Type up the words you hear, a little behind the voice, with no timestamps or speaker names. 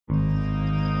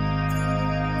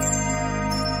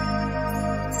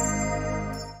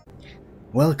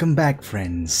Welcome back,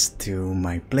 friends, to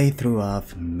my playthrough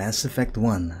of Mass Effect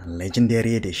 1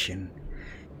 Legendary Edition.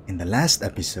 In the last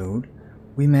episode,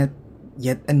 we met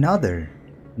yet another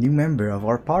new member of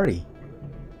our party.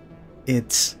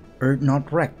 It's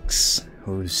Wrex,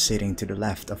 who's sitting to the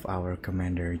left of our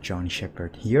commander John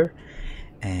Shepard here,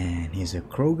 and he's a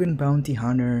Krogan bounty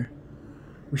hunter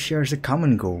who shares a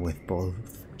common goal with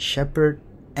both Shepard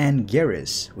and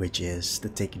Garrus, which is to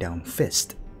take down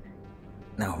Fist.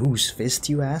 Now, who's Fist,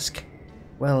 you ask?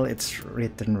 Well, it's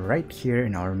written right here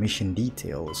in our mission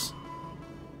details.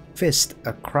 Fist,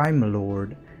 a crime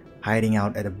lord hiding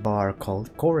out at a bar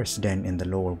called Chorus Den in the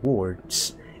lower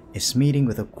wards, is meeting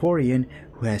with a Quarian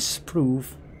who has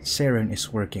proof Saren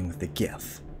is working with the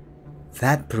Geth.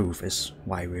 That proof is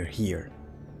why we're here.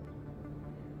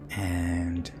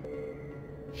 And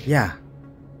yeah,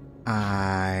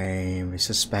 I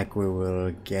suspect we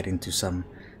will get into some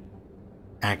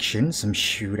action, some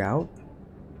shootout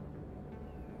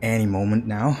any moment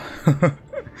now.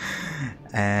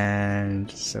 And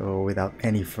so without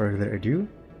any further ado,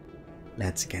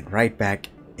 let's get right back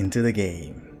into the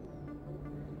game.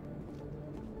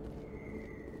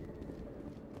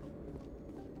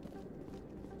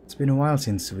 It's been a while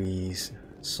since we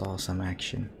saw some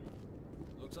action.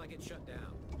 Looks like it's shut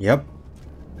down. Yep.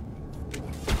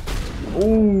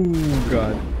 Oh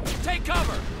god. Take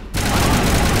cover.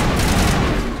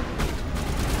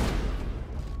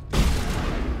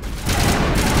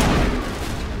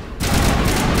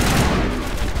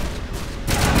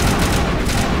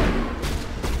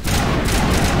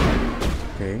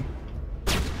 Okay,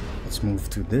 let's move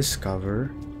to this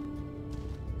cover.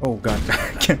 Oh god,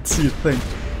 I can't see a thing.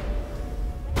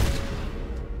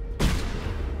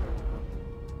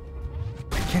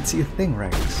 I can't see a thing,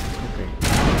 right? Okay.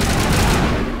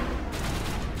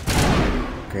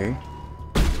 Okay.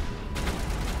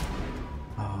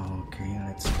 Okay,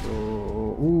 let's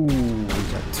go. Ooh, we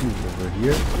got two over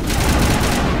here.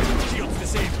 Shields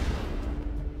disabled.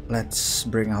 Let's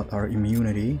bring out our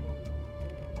immunity.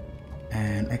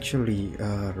 And actually,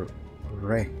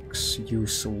 Wrex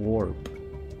use warp.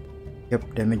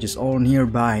 Yep, damages all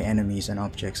nearby enemies and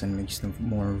objects and makes them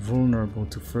more vulnerable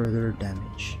to further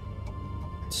damage.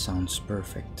 That sounds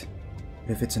perfect.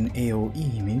 If it's an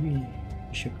AoE, maybe we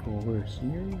should go over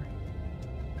here.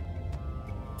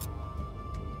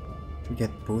 We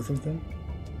get both of them.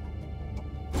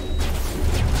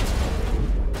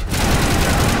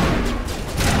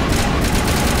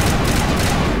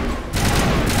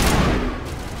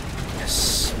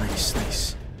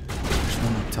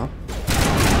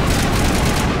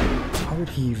 How did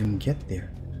he even get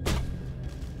there?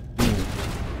 Ooh.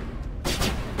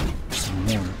 Some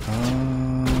more.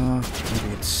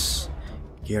 Maybe it's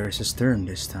Garrus' turn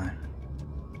this time.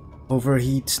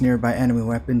 Overheats nearby enemy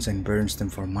weapons and burns them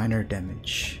for minor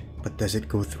damage. But does it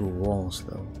go through walls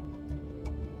though?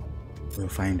 We'll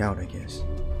find out, I guess.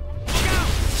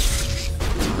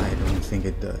 I don't think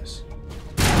it does.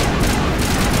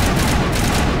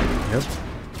 Yep.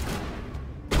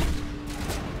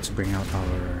 Let's bring out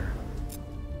our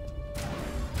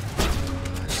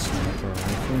sniper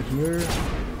rifle here.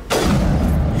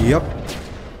 Yep.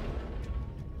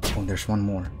 Oh, there's one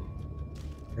more.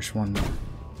 There's one more.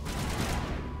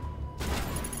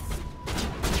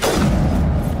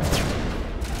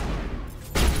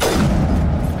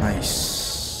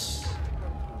 Nice.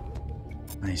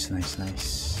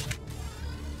 Nice.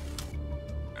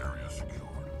 Area secured.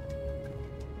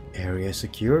 Area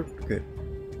secured? Good.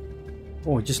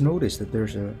 Oh, I just noticed that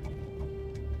there's some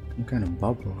kind of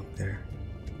bubble up there.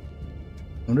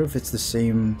 I wonder if it's the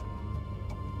same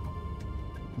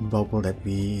bubble that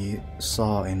we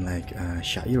saw in like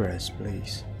Shaira's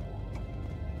place.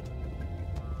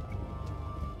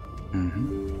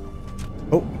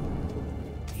 Oh!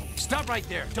 Stop right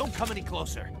there. Don't come any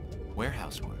closer.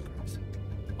 Warehouse workers.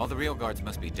 All the real guards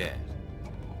must be dead.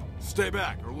 Stay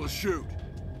back or we'll shoot.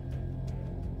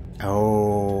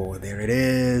 Oh, there it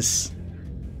is.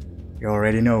 You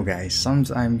already know, guys.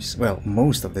 Sometimes, well,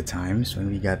 most of the times when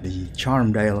we got the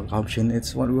charm dialogue option,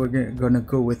 it's what we're gonna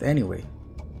go with anyway.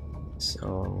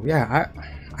 So yeah,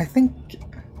 I think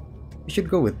we should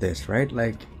go with this, right?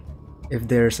 Like, if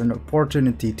there's an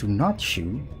opportunity to not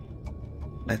shoot,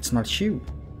 let's not shoot.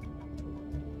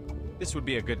 This would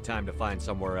be a good time to find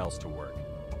somewhere else to work.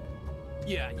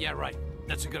 Yeah, right.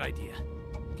 That's a good idea.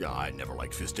 Yeah, I never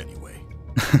liked Fist anyway.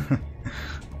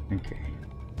 Okay.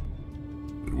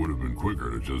 It would have been quicker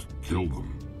to just kill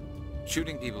them.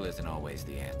 Shooting people isn't always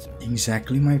the answer.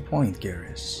 Exactly my point,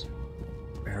 Garrus.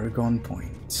 Paragon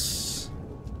points.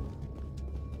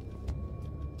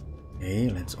 Okay,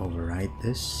 let's override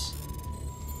this.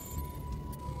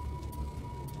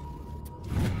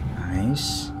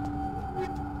 Nice.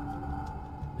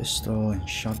 Pistol and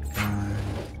shotgun.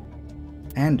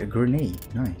 And a grenade.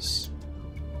 Nice.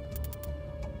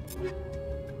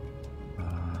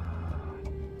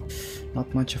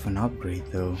 Not much of an upgrade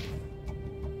though.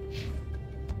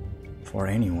 For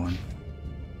anyone.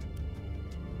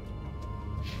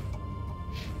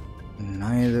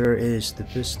 Neither is the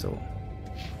pistol.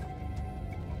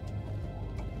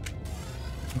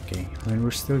 Okay, I mean,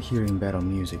 we're still hearing battle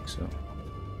music, so...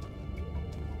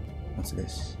 What's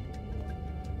this?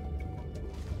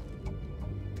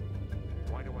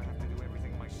 Why do I have to do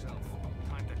everything myself?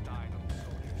 Time to die, those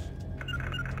soldiers.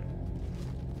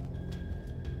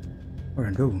 What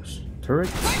are those?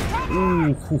 Turrets?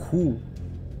 Ooh, hoo hoo.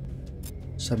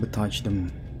 Sabotage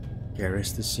them.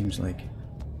 Garrus, this seems like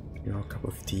your cup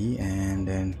of tea. And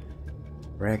then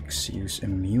Wrex, use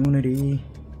immunity.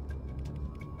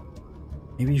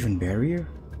 Maybe even barrier?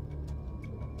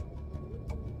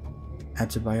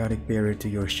 Adds a biotic barrier to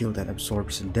your shield that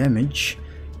absorbs damage.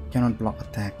 Cannot block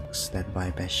attacks that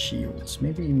bypass shields.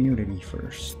 Maybe immunity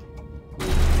first.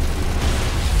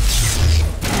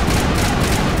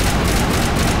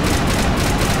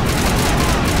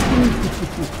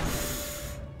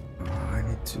 I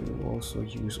need to also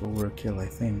use overkill, I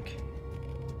think.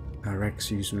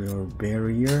 Wrex, use your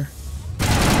barrier.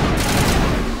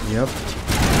 Yep.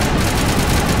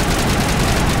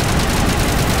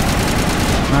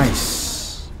 Nice.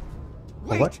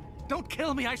 Wait! What? Don't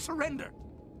kill me, I surrender!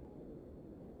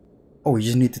 Oh, you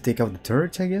just need to take out the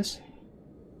turrets, I guess?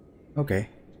 Okay.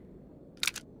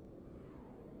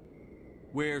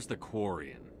 Where's the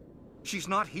Quarian? She's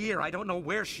not here. I don't know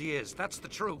where she is. That's the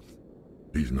truth.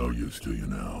 He's no use to you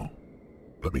now.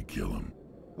 Let me kill him.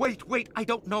 Wait. I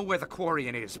don't know where the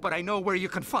Quarian is, but I know where you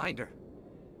can find her.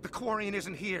 The Quarian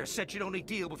isn't here. Said you'd only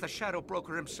deal with the Shadow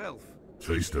Broker himself.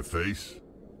 Face to face?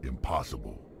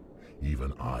 Impossible.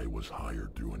 Even I was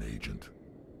hired through an agent.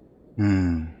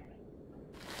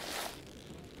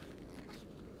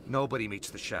 Nobody meets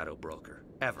the Shadow Broker.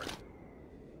 Ever.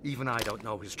 Even I don't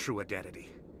know his true identity.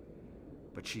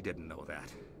 But she didn't know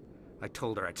that. I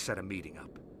told her I'd set a meeting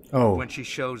up. Oh. When she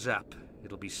shows up,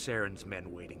 it'll be Saren's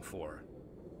men waiting for her.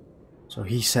 So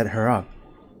he set her up.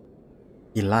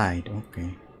 He lied,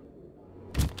 okay.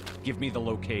 Give me the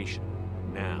location.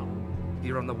 Now.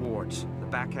 Here on the wards, the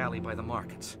back alley by the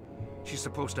markets. She's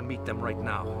supposed to meet them right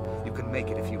now. You can make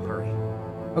it if you hurry.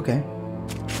 Okay.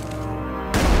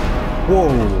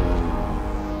 Whoa!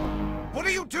 What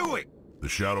are you doing? The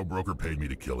Shadow Broker paid me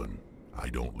to kill him. I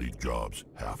don't leave jobs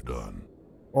half done.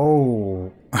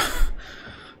 Oh.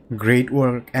 Great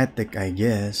work ethic, I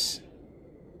guess.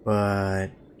 But,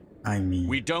 I mean...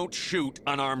 We don't shoot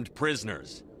unarmed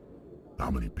prisoners. How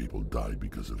many people died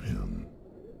because of him?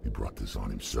 He brought this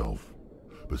on himself.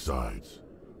 Besides,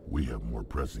 we have more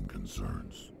pressing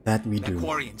concerns. That we The do.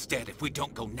 Quarian's dead if we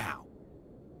don't go now.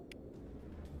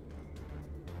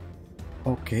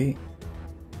 Okay.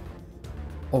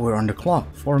 Oh, we're on the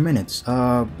clock. 4 minutes.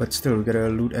 But still, we gotta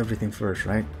loot everything first,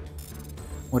 right?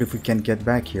 What if we can't get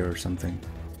back here or something?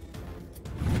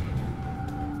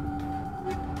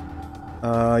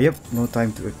 Yep. No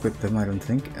time to equip them, I don't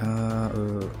think.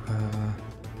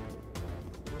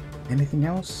 Anything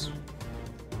else?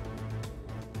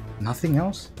 Nothing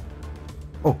else?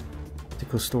 Oh,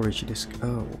 tickle storage disk.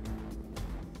 Oh,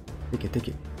 take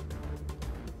it.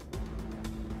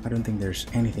 I don't think there's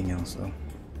anything else though.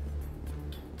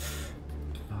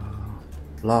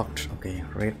 Locked. Okay,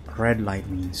 red light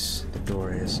means the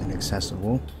door is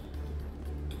inaccessible.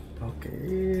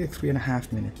 Okay,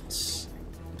 3.5 minutes.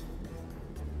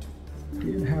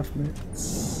 3.5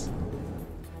 minutes.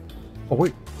 Oh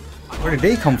wait, where did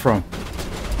they come from?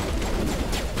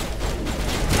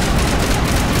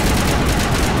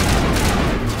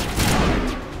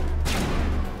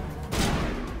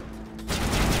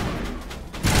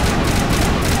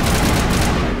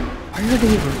 Why are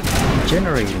they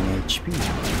generating HP?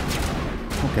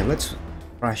 Okay, let's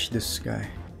rush this guy.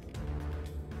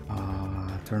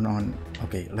 Turn on.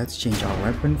 Okay, let's change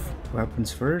our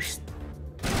weapons first.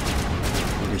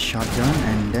 With the shotgun,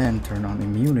 and then turn on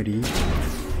immunity.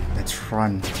 Let's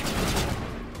run.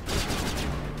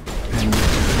 And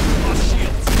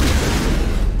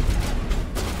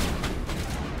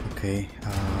okay,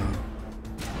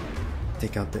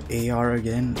 take out the AR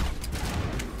again.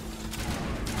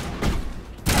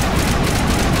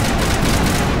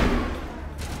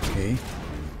 Okay.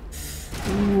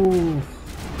 Ooh,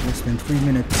 less than 3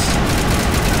 minutes.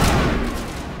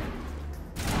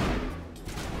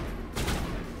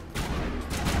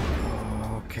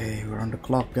 Okay, we're on the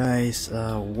clock, guys.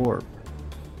 Warp.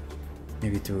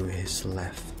 Maybe to his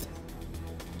left.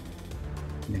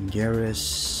 And then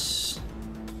Garrus.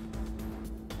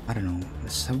 I don't know.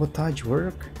 Does sabotage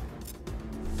work?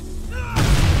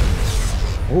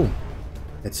 Oh,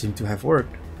 that seemed to have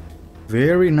worked.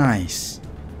 Very nice.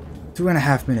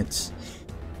 2.5 minutes.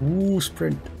 Ooh,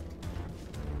 sprint.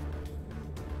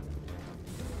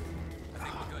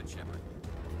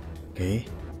 Okay.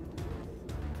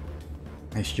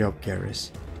 Nice job,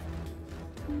 Garrus.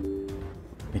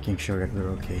 Making sure that we're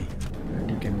okay.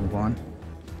 You can move on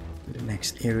to the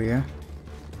next area.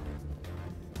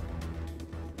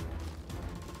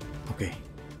 Okay.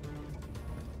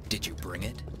 Did you bring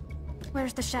it?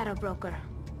 Where's the Shadow Broker?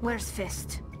 Where's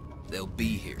Fist? They'll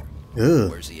be here. Ugh.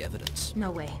 Where's the evidence?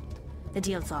 No way. The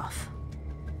deal's off.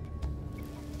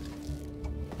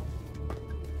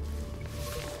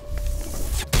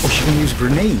 Oh, she can use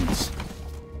grenades.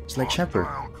 It's like Shepard.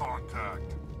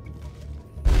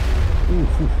 Ooh,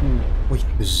 wait,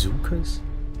 bazookas?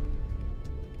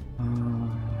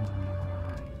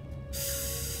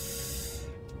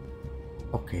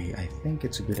 Okay, I think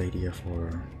it's a good idea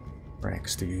for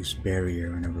Wrex to use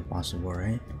barrier whenever possible,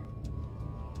 right?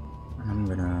 And I'm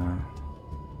gonna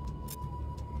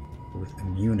go with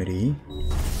immunity.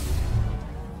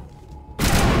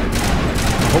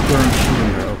 Hope we're not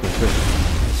shooting her. Okay, good.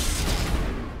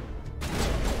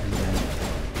 And then,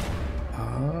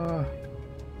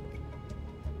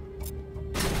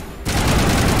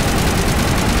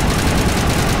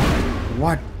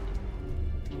 what?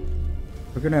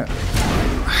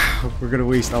 We're gonna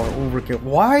waste our overkill.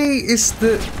 Why is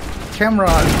the camera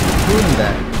doing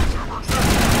that?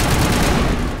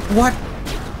 What?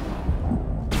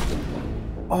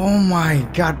 Oh my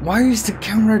god, why did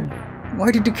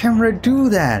the camera do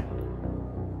that?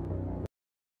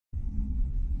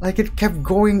 Like it kept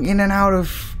going in and out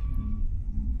of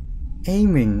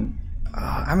aiming.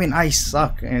 I mean, I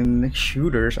suck in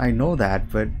shooters, I know that,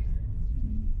 but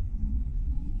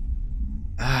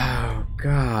oh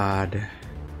god.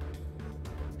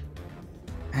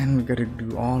 And we gotta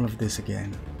do all of this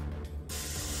again.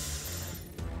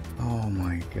 Oh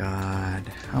my god.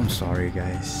 I'm sorry,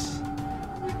 guys.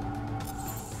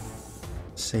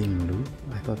 Same loop?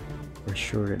 I thought for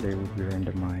sure that they would be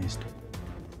randomized.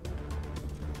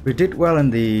 We did well in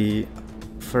the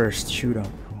first shootout.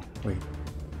 Oh, wait.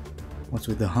 What's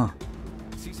with the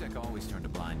CSEC always turned a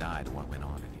blind eye to what went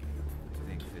on in here. I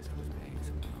think Fist was paying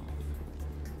something off.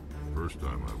 First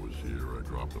time I was here, I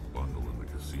dropped a bundle in the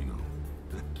casino.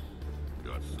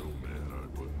 Got so mad I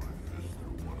put my fist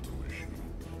through one of the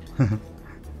machines.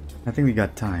 I think we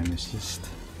got time. It's just...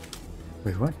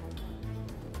 Wait, what?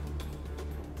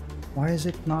 Why is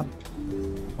it not...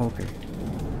 Okay.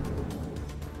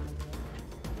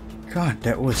 God,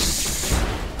 that was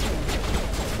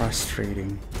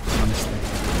frustrating, honestly.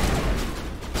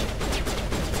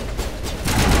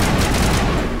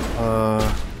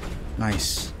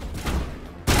 Nice.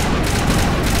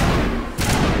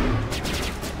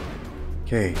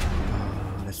 Okay,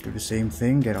 let's do the same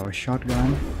thing. Get our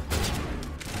shotgun.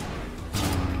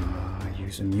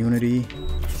 Use immunity.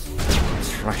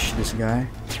 Let's rush this guy.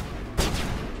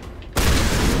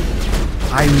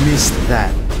 I missed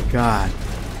that. God.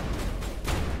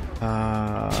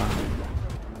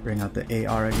 Bring out the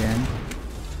AR again.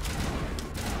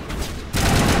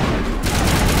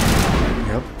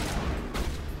 Yep.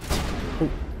 Oh.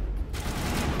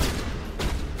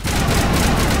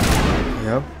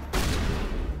 Yep.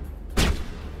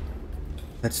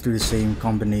 Let's do the same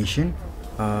combination.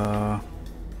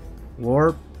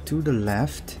 Warp to the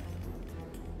left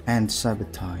and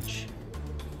sabotage.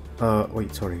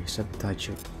 Wait, sorry, sabotage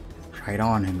should right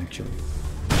on him actually.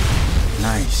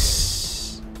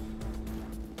 Nice.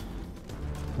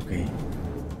 Okay.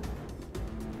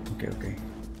 Okay.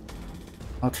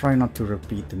 I'll try not to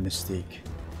repeat the mistake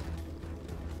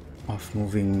of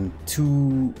moving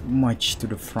too much to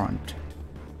the front.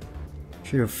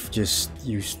 Should have just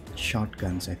used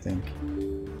shotguns, I think.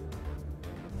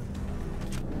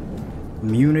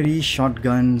 Immunity,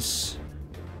 shotguns.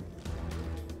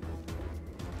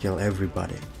 Kill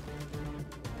everybody.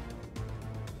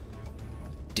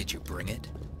 Did you bring it?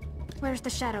 Where's the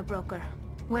Shadow Broker?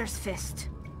 Where's Fist?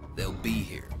 They'll be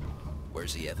here.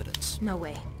 Where's the evidence? No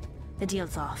way. The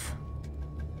deal's off.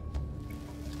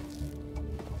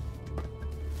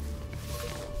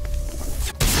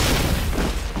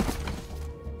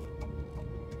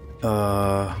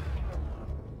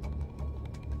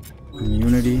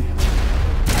 Immunity.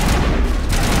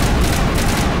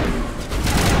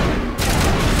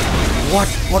 What?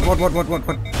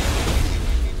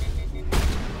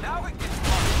 Now it gets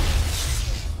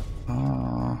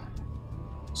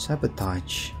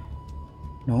Sabotage.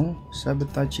 No,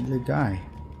 sabotage the guy.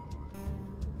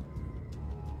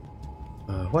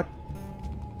 What?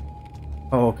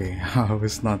 Oh, okay. I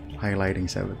was not highlighting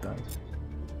sabotage.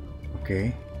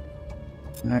 Okay.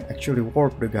 And I actually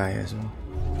warped the guy as well.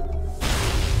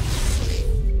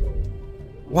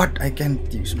 What? I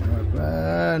can't use my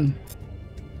weapon.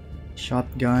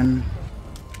 Shotgun.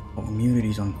 Oh,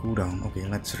 immunity's on cooldown. Okay,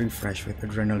 let's refresh with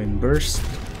adrenaline burst.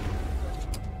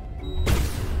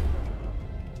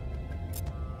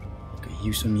 Okay,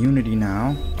 use immunity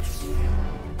now.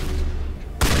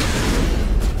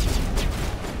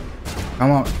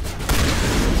 Come out.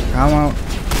 Come out.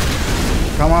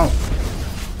 Come out.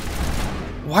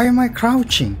 Why am I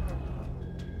crouching?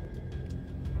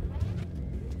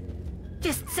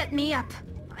 Just set me up.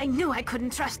 I knew I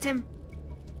couldn't trust him.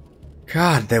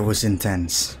 God, that was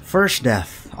intense. First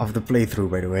death of the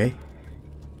playthrough, by the way.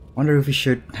 Wonder if we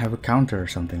should have a counter or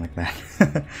something like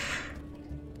that.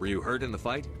 Were you hurt in the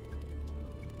fight?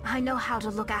 I know how to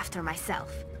look after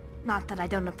myself. Not that I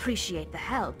don't appreciate the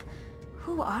help.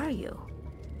 Who are you?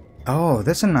 Oh,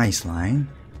 that's a nice line.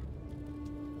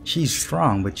 She's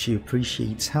strong, but she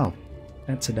appreciates help.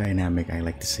 That's a dynamic I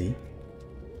like to see.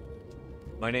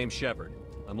 My name's Shepard.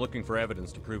 I'm looking for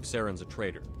evidence to prove Saren's a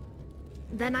traitor.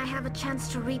 Then I have a chance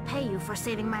to repay you for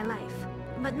saving my life.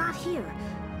 But not here.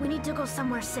 We need to go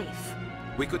somewhere safe.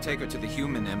 We could take her to the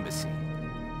human embassy.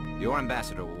 Your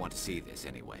ambassador will want to see this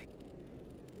anyway.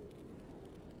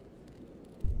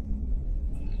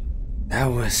 That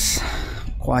was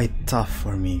quite tough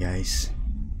for me, guys.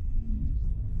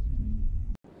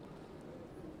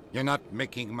 You're not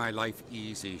making my life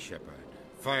easy, Shepard.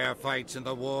 Firefights in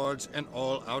the wards, an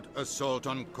all-out assault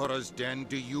on Korra's den.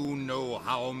 Do you know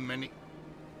how many...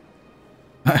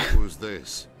 Who's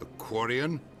this? A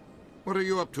Quarian? What are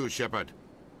you up to, Shepard?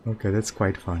 Okay, that's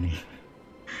quite funny.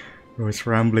 I was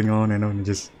rambling on and on,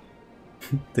 just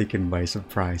taken by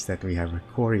surprise that we have a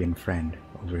Quarian friend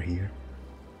over here.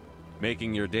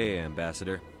 Making your day,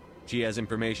 Ambassador. She has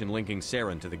information linking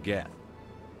Saren to the Geth.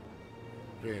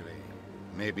 Really?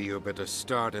 Maybe you better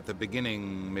start at the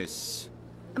beginning, Miss...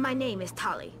 My name is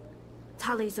Tali.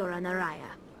 TALI'ZORAH NAR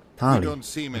RAYYA. Tali. We don't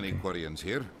see many Quarians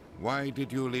here. Why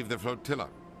did you leave the flotilla?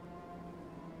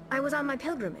 I was on my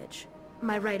pilgrimage.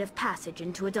 My rite of passage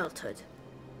into adulthood.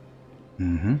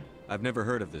 I've never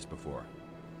heard of this before.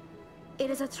 It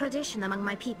is a tradition among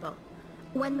my people.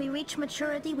 When we reach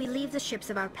maturity, we leave the ships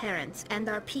of our parents and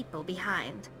our people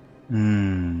behind.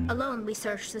 Alone, we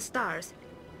search the stars,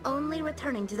 only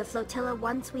returning to the flotilla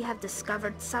once we have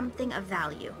discovered something of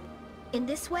value. In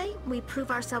this way, we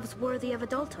prove ourselves worthy of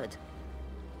adulthood.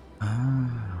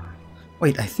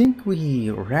 Wait, I think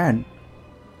we read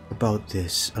about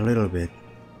this a little bit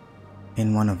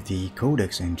in one of the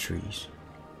codex entries.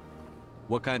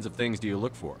 What kinds of things do you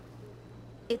look for?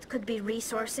 It could be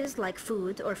resources like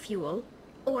food or fuel,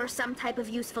 or some type of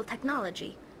useful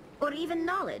technology, or even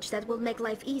knowledge that will make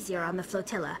life easier on the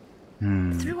flotilla.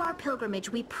 Through our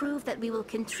pilgrimage, we prove that we will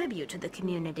contribute to the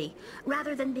community,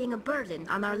 rather than being a burden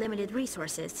on our limited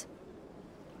resources.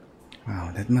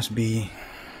 Wow, that must be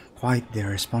quite their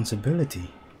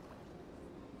responsibility.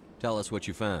 Tell us what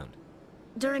you found.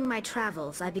 During my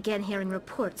travels, I began hearing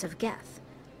reports of Geth.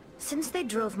 Since they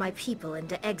drove my people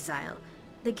into exile,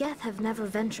 the Geth have never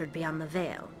ventured beyond the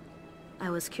Veil. I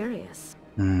was curious.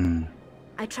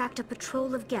 I tracked a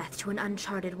patrol of Geth to an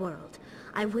uncharted world.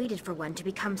 I waited for one to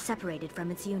become separated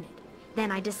from its unit.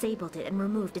 Then I disabled it and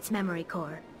removed its memory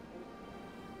core.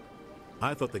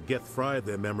 I thought the Geth fried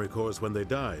their memory cores when they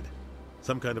died.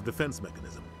 Some kind of defense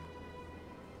mechanism.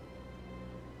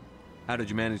 How did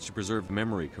you manage to preserve the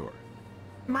memory core?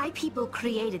 My people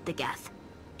created the Geth.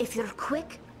 If you're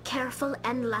quick, careful,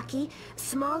 and lucky,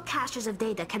 small caches of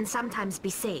data can sometimes be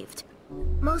saved.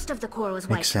 Most of the core was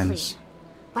wiped clean,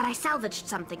 but I salvaged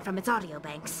something from its audio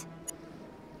banks.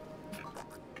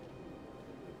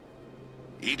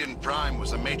 Eden Prime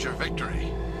was a major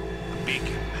victory. The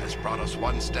beacon has brought us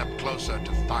one step closer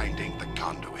to finding the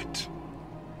conduit.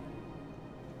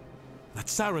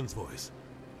 That's Saren's voice.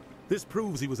 This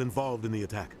proves he was involved in the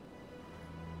attack.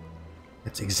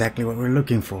 That's exactly what we're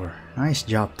looking for. Nice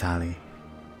job, Tali.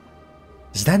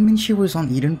 Does that mean she was on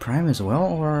Eden Prime as well,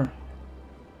 or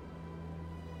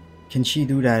can she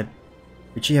do that?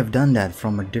 Could she have done that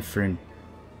from a different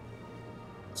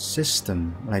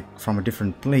system, like from a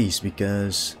different place,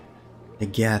 because the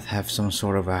Geth have some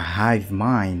sort of a hive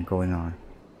mind going on?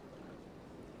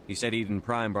 He said Eden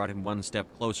Prime brought him one step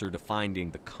closer to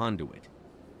finding the conduit.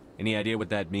 Any idea what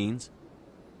that means?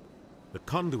 The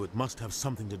conduit must have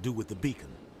something to do with the beacon.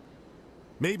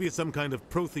 Maybe it's some kind of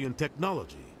Prothean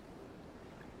technology.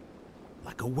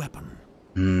 Like a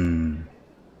weapon.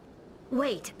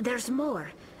 Wait, there's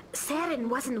more. Saren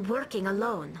wasn't working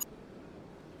alone.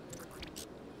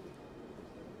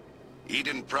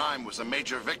 Eden Prime was a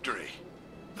major victory.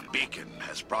 The beacon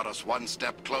has brought us one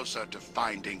step closer to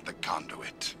finding the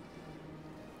conduit.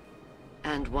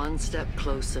 And one step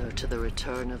closer to the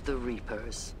return of the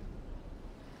Reapers.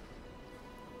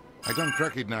 I don't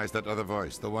recognize that other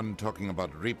voice, the one talking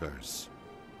about Reapers.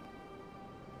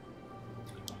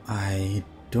 I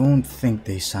don't think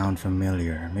they sound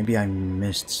familiar. Maybe I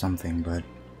missed something, but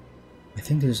I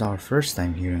think this is our first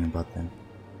time hearing about them.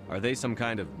 Are they some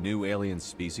kind of new alien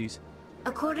species?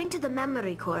 According to the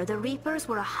Memory Core, the Reapers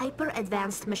were a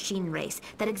hyper-advanced machine race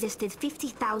that existed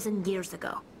 50,000 years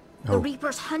ago. The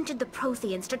Reapers hunted the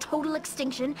Protheans to total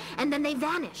extinction, and then they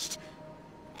vanished.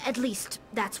 At least,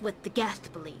 that's what the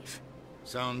Geth believe.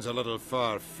 Sounds a little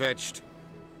far-fetched.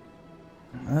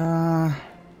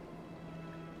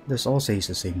 This all says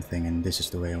the same thing, and this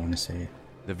is the way I want to say it.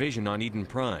 The vision on Eden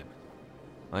Prime.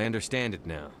 I understand it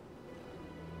now.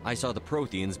 I saw the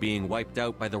Protheans being wiped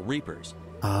out by the Reapers.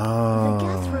 Oh. The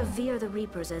Geth revere the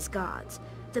Reapers as gods,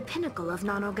 the pinnacle of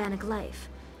non-organic life.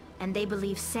 And they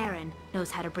believe Saren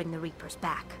knows how to bring the Reapers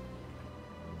back.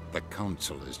 The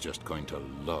Council is just going to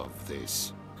love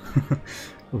this.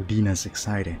 Odina's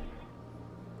excited.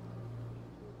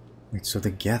 Wait, so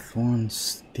the Geth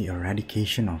wants the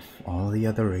eradication of all the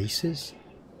other races?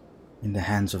 In the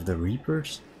hands of the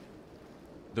Reapers?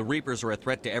 The Reapers are a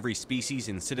threat to every species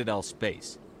in Citadel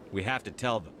space. We have to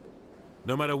tell them.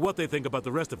 No matter what they think about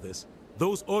the rest of this,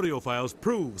 those audio files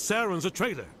prove Saren's a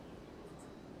traitor.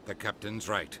 The captain's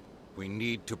right. We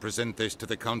need to present this to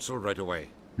the Council right away.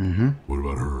 What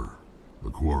about her?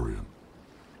 The Quarian?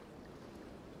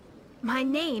 My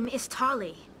name is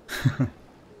Tali.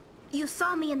 You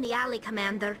saw me in the alley,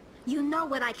 Commander. You know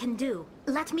what I can do.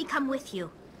 Let me come with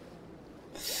you.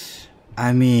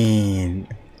 I mean,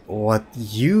 what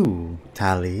you,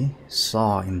 Tali,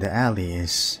 saw in the alley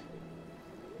is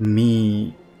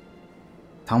me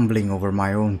tumbling over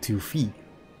my own 2 feet.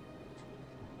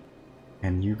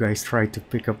 And you guys tried to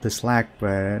pick up the slack,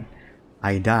 but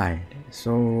I died.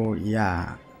 So,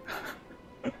 yeah.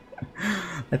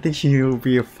 I think she will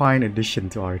be a fine addition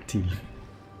to our team.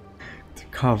 To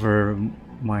cover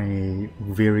my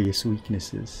various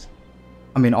weaknesses.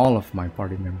 I mean, all of my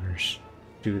party members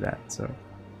do that, so.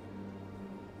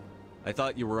 I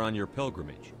thought you were on your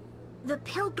pilgrimage. The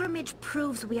pilgrimage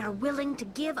proves we are willing to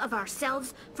give of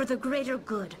ourselves for the greater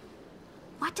good.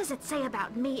 What does it say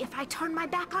about me if I turn my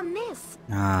back on this?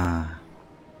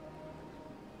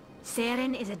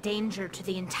 Saren is a danger to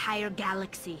the entire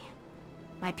galaxy.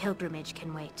 My pilgrimage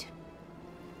can wait.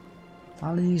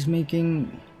 Tali's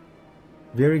making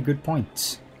very good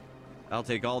points. I'll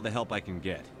take all the help I can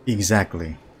get.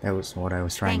 Exactly. That was what I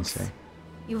was trying Thanks. to say.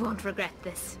 You won't regret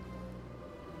this.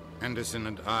 Anderson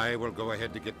and I will go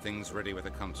ahead to get things ready with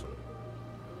the Council.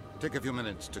 Take a few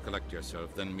minutes to collect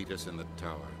yourself, then meet us in the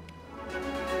tower.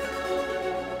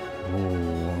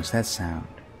 Oh, what was that sound?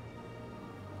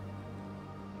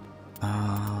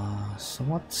 So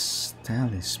what's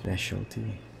Tali's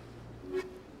specialty?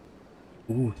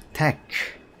 Ooh, tech.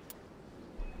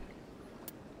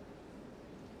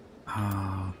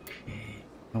 Okay.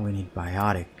 Oh, we need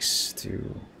biotics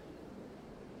to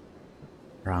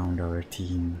round our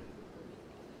team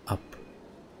up.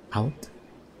 Out?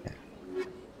 Yeah.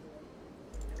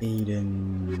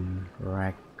 Eden,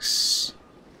 Wrex.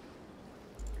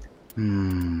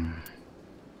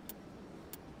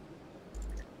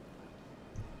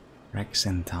 Wrex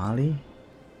and Tali?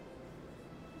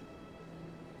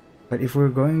 But if we're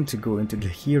going to go into the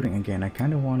hearing again, I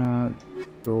kind of want to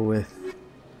go with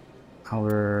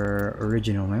our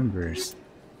original members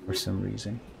for some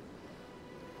reason.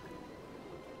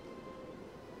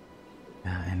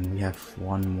 And we have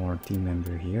one more team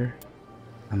member here.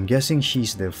 I'm guessing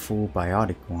she's the full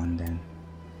biotic one then.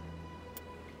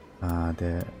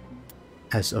 The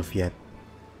as of yet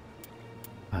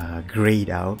grayed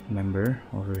out member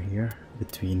over here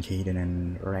between Kaidan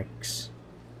and Wrex.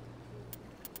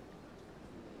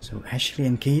 So Ashley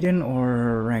and Kaidan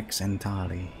or Wrex and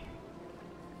Tali?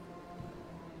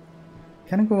 I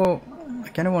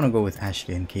kind of want to go with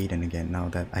Ashley and Kaidan again now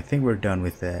that I think we're done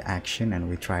with the action and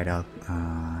we tried out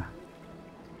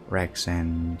Wrex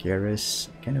and Garrus.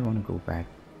 I kind of want to go back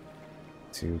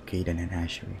to Kaidan and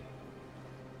Ashley.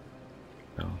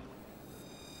 So,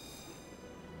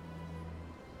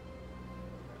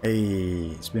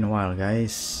 hey, it's been a while,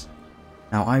 guys.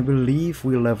 Now I believe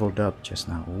we leveled up just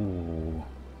now. Ooh,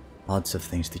 lots of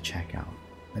things to check out.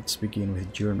 Let's begin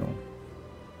with journal.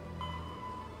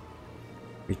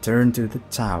 Return to the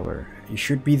tower. You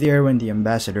should be there when the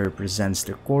ambassador presents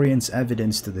the Quarian's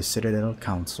evidence to the Citadel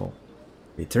Council.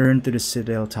 Return to the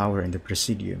Citadel Tower in the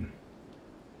Presidium.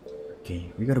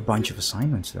 Okay, we got a bunch of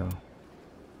assignments though.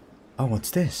 Oh,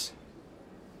 what's this?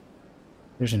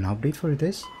 There's an update for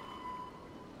this?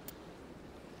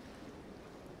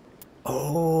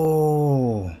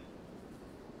 Oh,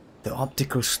 the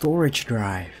optical storage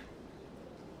drive.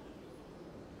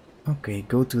 Okay,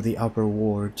 go to the upper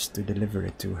wards to deliver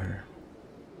it to her.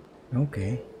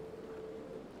 Okay.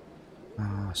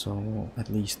 So at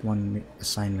least one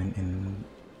assignment in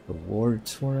the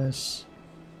wards for us.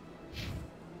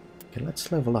 Okay,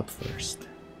 let's level up first.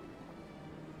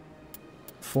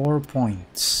 4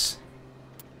 points.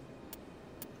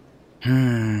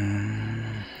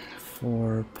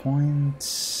 4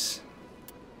 points.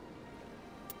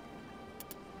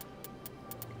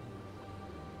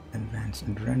 Advanced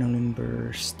adrenaline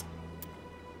burst.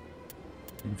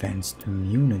 Advanced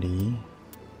immunity.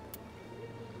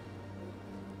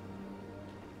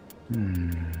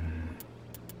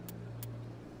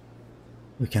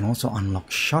 We can also unlock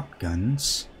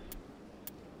shotguns.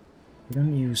 We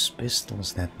don't use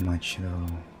pistols that much though.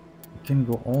 We can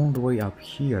go all the way up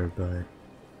here, but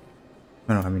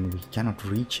no, I mean we cannot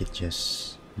reach it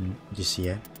just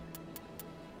yet.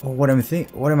 Oh, what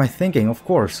am I thinking? Of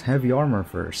course, heavy armor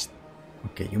first.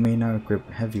 Okay, you may now equip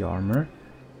heavy armor.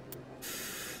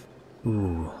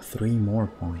 Ooh, 3 more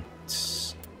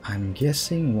points. I'm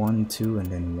guessing 1, 2, and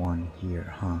then 1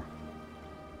 here, huh?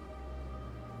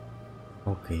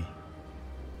 Okay.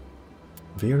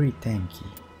 Very tanky.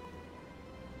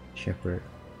 Shepherd.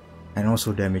 And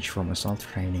also damage from assault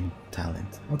training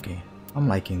talent. Okay, I'm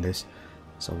liking this.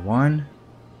 So 1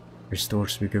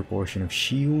 restores bigger portion of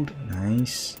shield.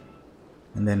 Nice.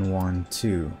 And then 1,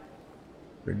 2.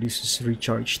 Reduces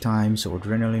recharge time, so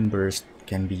adrenaline burst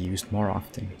can be used more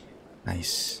often.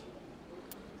 Nice.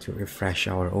 To refresh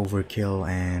our overkill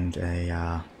and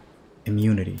a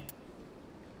immunity.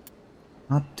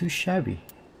 Not too shabby.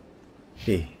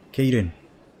 Okay, Caden.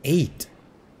 8.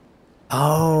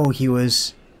 Oh, he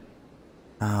was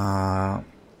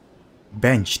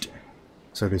benched,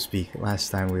 so to speak,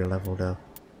 last time we leveled up.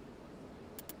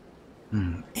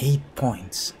 8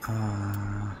 points.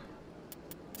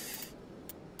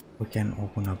 We can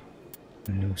open up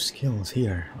new skills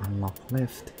here. Unlock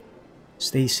lift.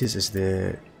 Stasis is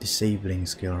the disabling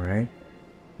skill, right?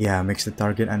 Yeah, makes the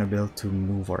target unable to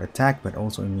move or attack, but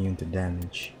also immune to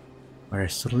damage.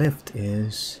 Whereas lift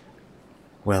is,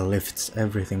 well, lifts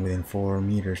everything within 4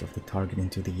 meters of the target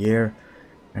into the air,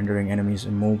 rendering enemies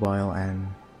immobile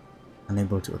and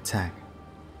unable to attack.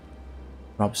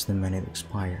 Drops them when it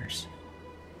expires.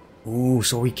 Ooh,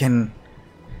 so we can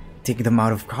take them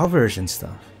out of covers and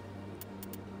stuff.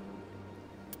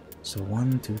 So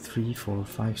 1, 2, 3, 4,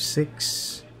 5,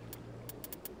 6,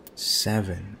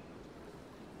 7.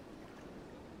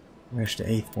 Where's the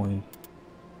 8th point?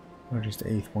 Where does the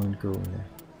 8th point go there?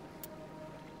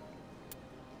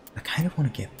 I kind of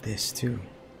want to get this too.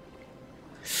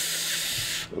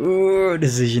 Ooh,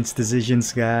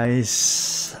 decisions,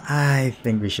 guys. I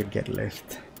think we should get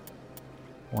lift.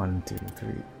 1, 2,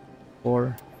 3,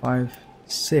 4, 5,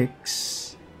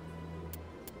 6.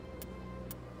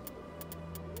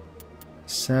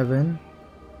 7.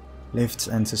 Lifts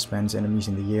and suspends enemies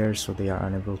in the air so they are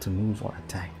unable to move or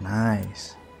attack.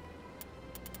 Nice.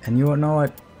 And you know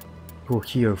what? Go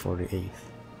here for the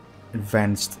 8th.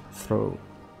 Advanced throw.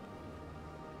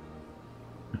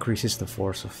 Increases the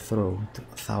force of throw to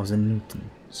 1000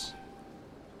 newtons.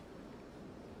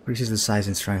 Increases the size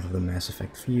and strength of the Mass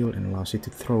Effect field and allows you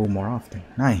to throw more often.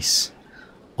 Nice.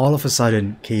 All of a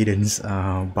sudden, Caden's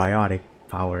biotic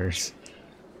powers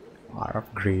are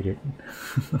upgraded.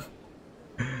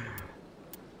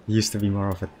 He used to be more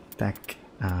of a tech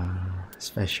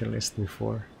specialist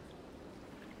before,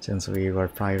 since we were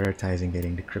prioritizing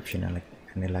getting decryption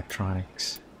and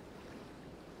electronics.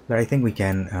 But I think we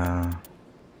can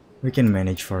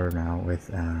manage for now with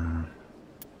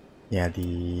yeah,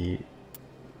 the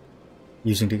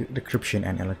using the decryption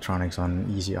and electronics on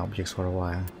easy objects for a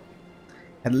while.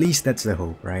 At least that's the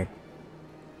hope, right?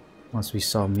 Once we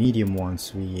saw medium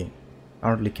ones, we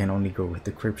currently can only go with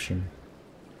decryption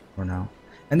for now.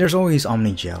 And there's always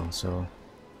Omnigel, so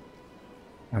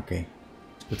okay.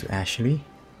 Let's go to Ashley.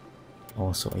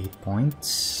 Also 8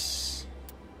 points.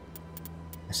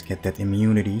 Let's get that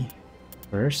immunity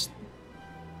first.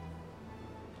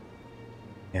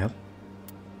 Yep.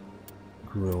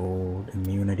 Good old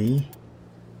immunity.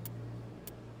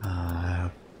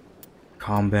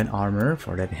 Combat armor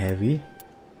for that heavy.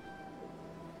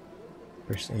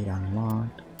 First aid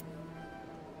unlocked.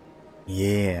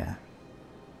 Yeah.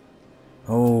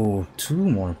 Oh, 2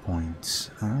 more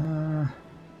points.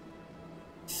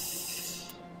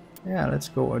 Yeah, let's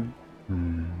go.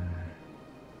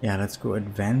 Yeah, let's go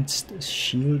advanced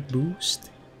shield boost.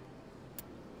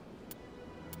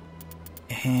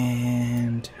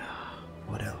 And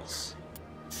what else?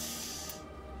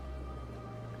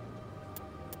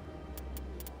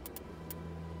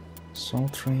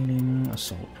 Assault training,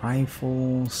 assault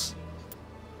rifles.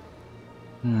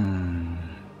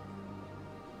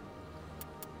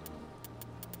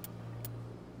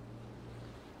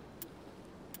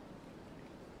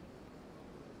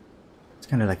 It's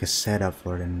kind of like a setup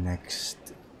for the next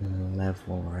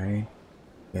level, right?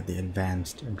 Get the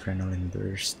advanced adrenaline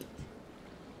burst.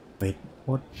 Wait,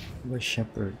 what was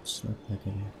shepherds look like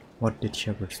again? What did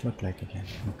shepherds look like again?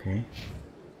 Okay.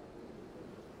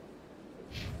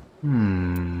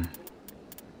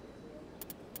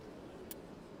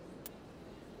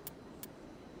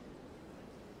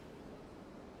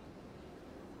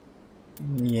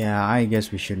 Yeah, I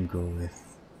guess we should go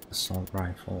with assault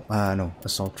rifle. No,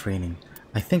 assault training.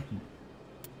 I think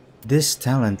this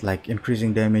talent, like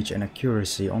increasing damage and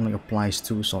accuracy, only applies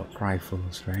to assault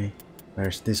rifles, right?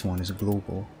 Whereas this one is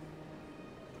global.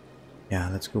 Yeah,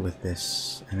 let's go with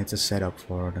this. And it's a setup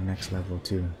for the next level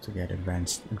too, to get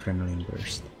advanced adrenaline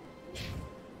burst.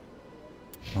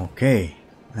 Okay,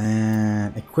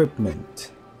 and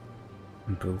equipment.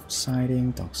 Improved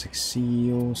sighting, toxic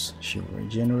seals, shield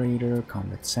regenerator,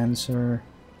 combat sensor.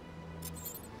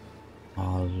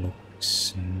 All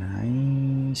looks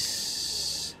nice.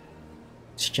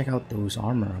 Let's check out those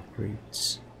armor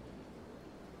upgrades.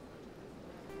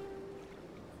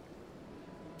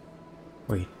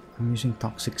 Wait, I'm using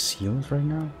toxic seals right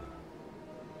now?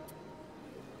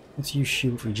 Let's use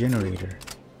shield regenerator.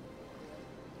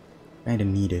 Kinda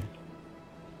needed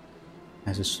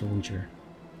as a soldier.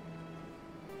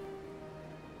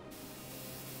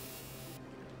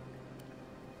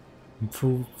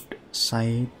 Improved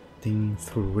sighting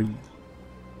 3.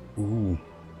 Ooh.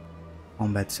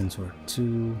 Combat sensor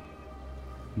 2.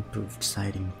 Improved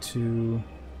sighting 2.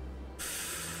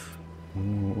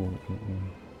 Ooh.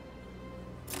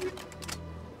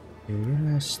 Okay, we're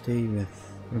gonna stay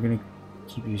with. We're gonna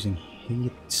keep using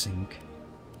heat sink.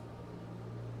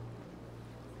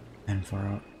 And for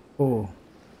our. Oh.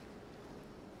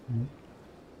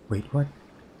 Wait, what?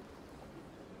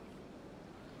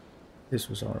 This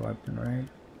was our weapon, right?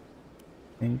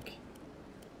 I think.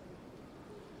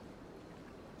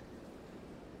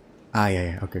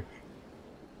 Yeah, okay.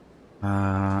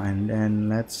 And then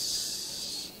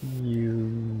let's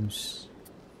use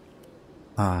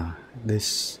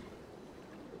this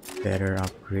better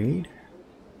upgrade.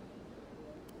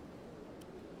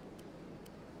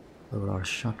 Load our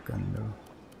shotgun though.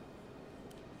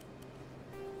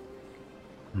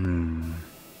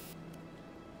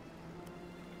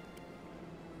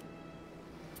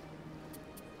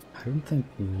 I don't think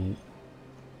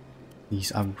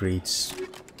these upgrades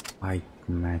quite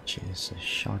matches a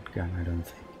shotgun, I don't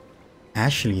think.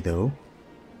 Ashley though,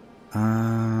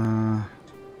 armor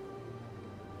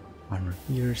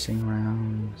piercing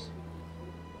rounds.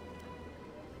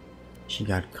 She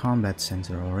got combat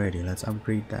sensor already. Let's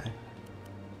upgrade that.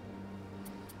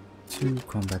 2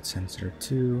 combat sensor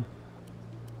 2,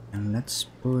 and let's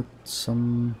put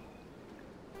some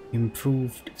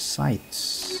improved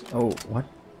sights. Oh, what?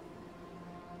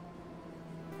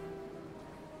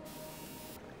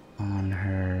 On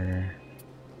her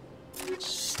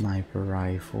sniper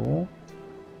rifle.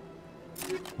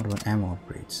 What about ammo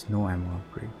upgrades? No ammo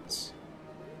upgrades.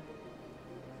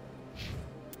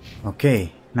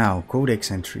 Okay, now codex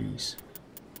entries.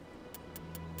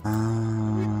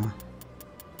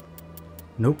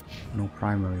 Nope, no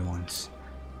primary ones.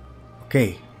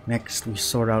 Okay, next we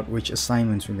sort out which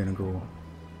assignments we're gonna go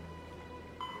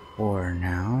for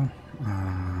now.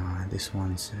 This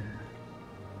one's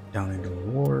down in the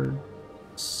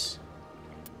wards.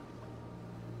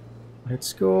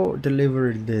 Let's go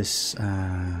deliver this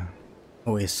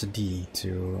OSD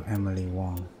to Emily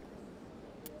Wong.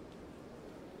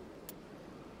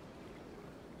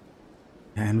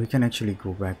 And we can actually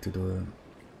go back to the...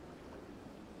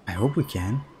 I hope we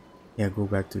can. Yeah, go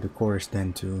back to the chorus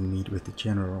then to meet with the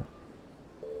general.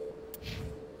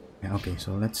 Yeah, okay,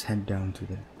 so let's head down to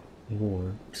the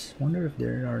wards. Wonder if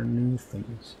there are new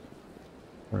things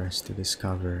for us to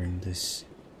discover in this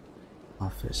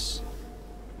office.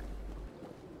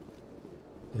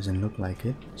 Doesn't look like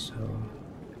it, so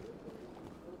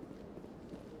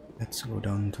let's go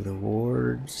down to the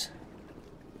wards.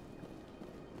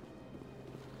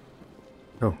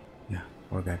 Oh, yeah,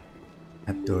 forgot.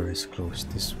 That door is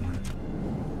closed. This one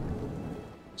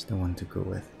is the one to go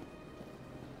with.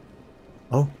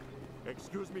 Oh.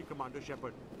 Excuse me, Commander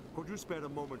Shepard. Could you spare a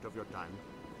moment of your time?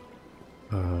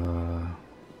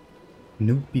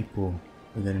 New people.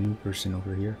 We got a new person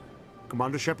over here.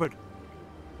 Commander Shepard,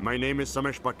 my name is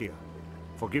Samesh Bhatia.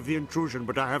 Forgive the intrusion,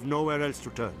 but I have nowhere else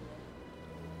to turn.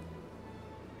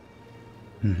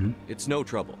 It's no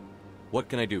trouble. What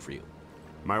can I do for you?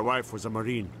 My wife was a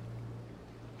Marine.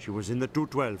 She was in the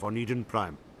 212 on Eden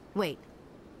Prime. Wait,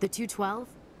 the 212?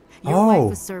 Your wife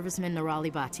was Serviceman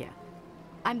Nerali Bhatia.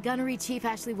 I'm Gunnery Chief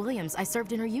Ashley Williams. I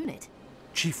served in her unit.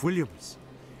 Chief Williams,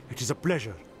 it is a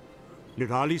pleasure.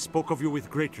 Nerali spoke of you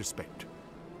with great respect.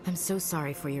 I'm so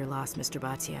sorry for your loss, Mr.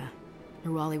 Bhatia.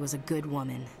 Nerali was a good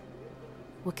woman.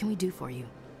 What can we do for you?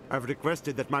 I've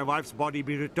requested that my wife's body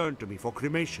be returned to me for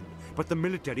cremation, but the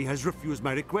military has refused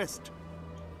my request.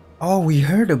 Oh, we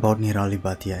heard about Nerali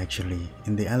Bhatia actually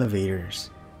in the elevators.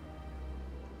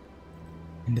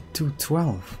 In the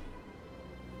 212.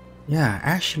 Yeah,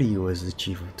 Ashley was the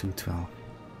chief of 212.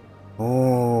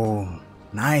 Oh,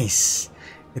 nice.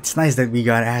 It's nice that we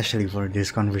got Ashley for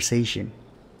this conversation.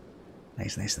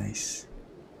 Nice.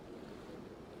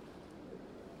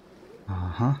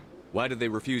 Why did they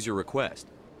refuse your request?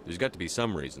 There's got to be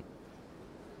some reason.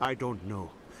 I don't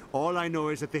know. All I know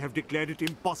is that they have declared it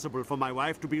impossible for my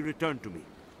wife to be returned to me.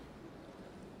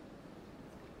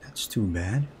 That's too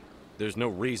bad. There's no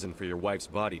reason for your wife's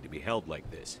body to be held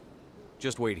like this.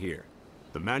 Just wait here.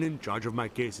 The man in charge of my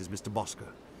case is Mr.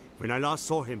 Bosker. When I last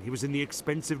saw him, he was in the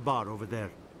expensive bar over there.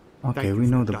 Okay, we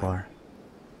know the bar.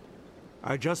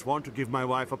 I just want to give my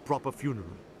wife a proper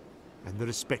funeral and the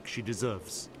respect she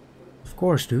deserves. Of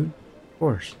course, dude. Of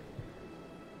course.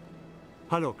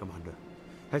 Hello, Commander.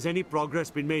 Has any progress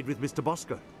been made with Mr.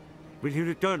 Bosker? Will he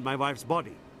return my wife's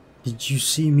body? Did you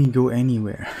see me go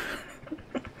anywhere?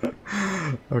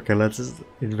 Okay, let's just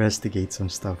investigate some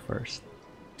stuff first.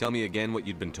 Tell me again what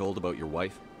you'd been told about your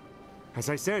wife. As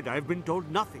I said, I've been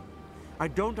told nothing. I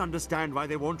don't understand why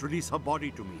they won't release her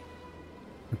body to me.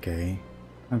 Okay.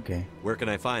 Where can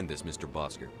I find this Mr.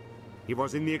 Bosker? He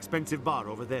was in the expensive bar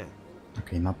over there.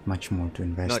 Okay, not much more to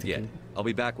investigate. Not yet. I'll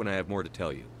be back when I have more to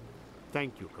tell you.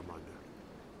 Thank you, Commander.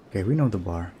 Okay, we know the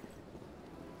bar.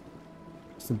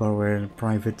 It's the bar where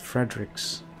Private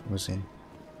Fredericks was in.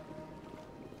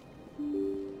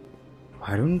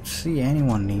 I don't see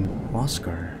anyone named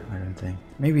Bosker, I don't think.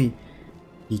 Maybe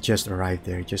he just arrived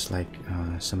there, just like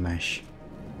Samesh.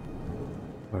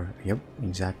 Or, yep,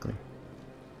 exactly.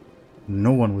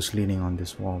 No one was leaning on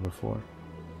this wall before.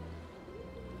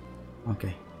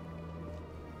 Okay.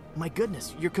 My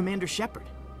goodness, you're Commander Shepard.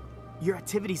 Your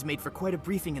activities made for quite a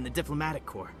briefing in the Diplomatic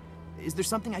Corps. Is there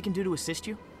something I can do to assist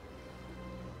you?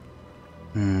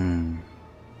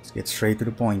 Let's get straight to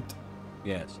the point.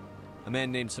 Yes. A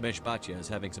man named Samesh Bhatia is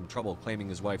having some trouble claiming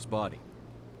his wife's body.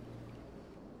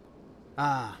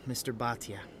 Ah, Mr.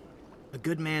 Bhatia. A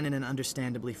good man in an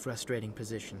understandably frustrating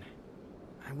position.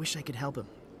 I wish I could help him.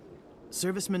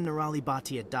 Serviceman Nerali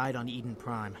Bhatia died on Eden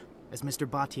Prime, as Mr.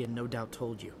 Bhatia no doubt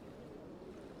told you.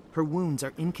 Her wounds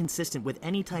are inconsistent with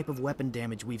any type of weapon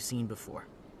damage we've seen before.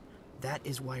 That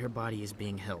is why her body is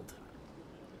being held.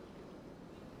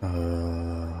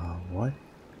 What?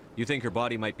 You think her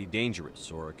body might be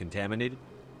dangerous or contaminated?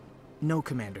 No,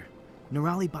 Commander.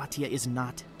 Nerali Bhatia is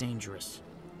not dangerous.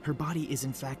 Her body is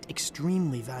in fact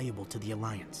extremely valuable to the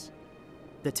Alliance.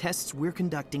 The tests we're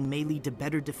conducting may lead to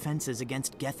better defenses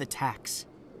against Geth attacks.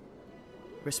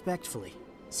 Respectfully,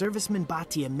 Serviceman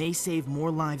Bhatia may save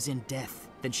more lives in death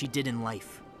than she did in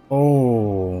life.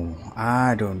 Oh,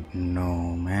 I don't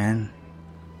know, man.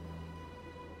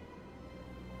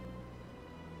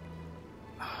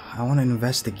 I want to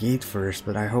investigate first,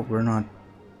 but I hope we're not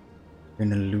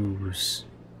gonna lose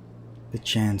the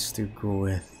chance to go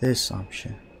with this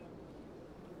option.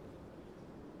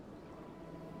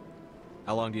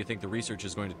 How long do you think the research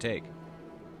is going to take?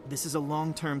 This is a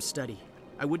long-term study.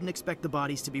 I wouldn't expect the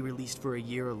bodies to be released for a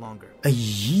year or longer. A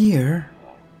year?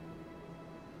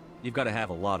 You've got to have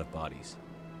a lot of bodies.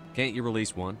 Can't you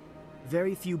release one?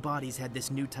 Very few bodies had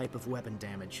this new type of weapon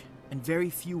damage, and very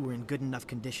few were in good enough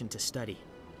condition to study.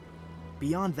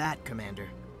 Beyond that, Commander,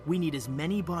 we need as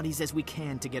many bodies as we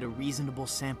can to get a reasonable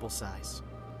sample size.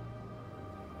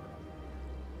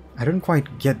 I don't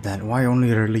quite get that. Why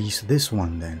only release this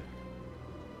one then?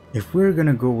 If we're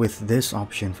gonna go with this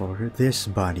option for this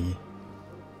body,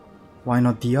 why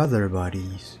not the other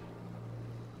bodies?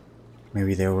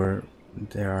 Maybe there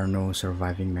are no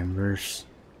surviving members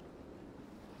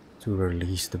to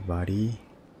release the body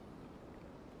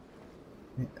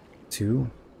to.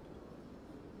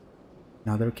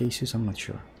 In other cases, I'm not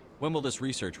sure. When will this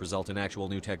research result in actual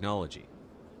new technology?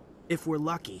 If we're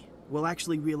lucky, we'll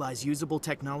actually realize usable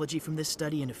technology from this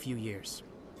study in a few years.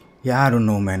 Yeah, I don't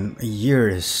know, man. A year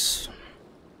is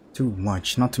too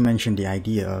much. Not to mention the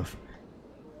idea of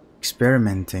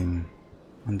experimenting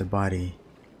on the body,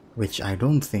 which I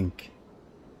don't think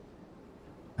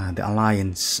the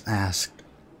Alliance asked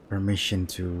permission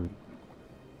to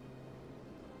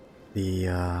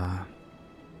the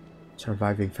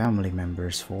surviving family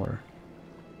members for.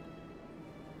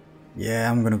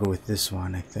 Yeah, I'm gonna go with this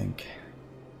one, I think.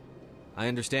 I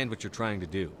understand what you're trying to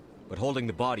do, but holding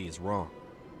the body is wrong.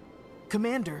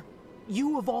 Commander,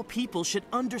 you of all people should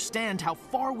understand how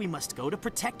far we must go to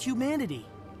protect humanity.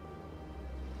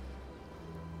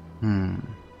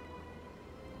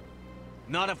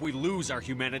 Not if we lose our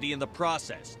humanity in the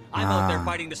process. I'm out there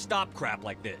fighting to stop crap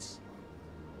like this.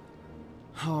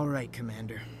 All right,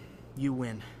 Commander. You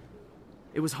win.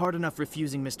 It was hard enough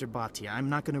refusing Mr. Bhatia. I'm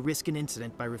not going to risk an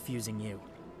incident by refusing you.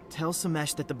 Tell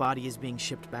Samesh that the body is being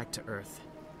shipped back to Earth.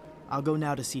 I'll go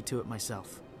now to see to it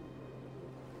myself.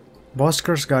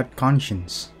 Bosker's got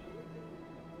conscience.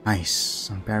 Nice,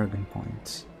 some Paragon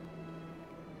points.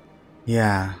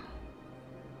 Yeah,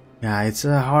 it's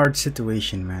a hard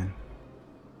situation, man.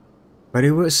 But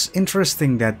it was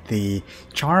interesting that the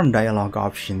charm dialogue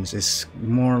options is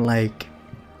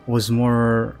was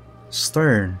more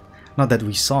stern. Not that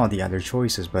we saw the other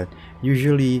choices, but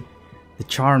usually the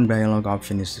charm dialogue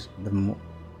option is the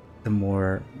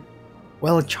more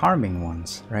well charming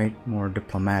ones, right? More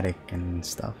diplomatic and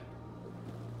stuff.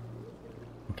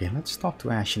 Okay, let's talk to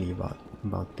Ashley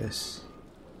about this.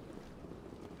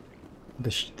 What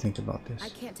does she think about this? I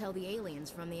can't tell the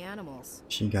aliens from the animals.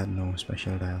 She got no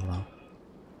special dialogue.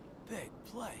 Big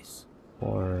place.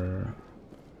 Or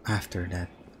after that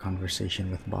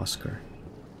conversation with Bosker.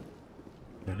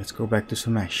 Okay, let's go back to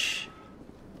Samesh.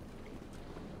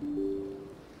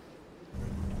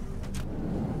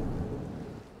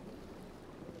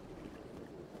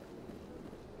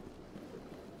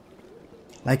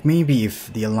 Like maybe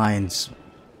if the Alliance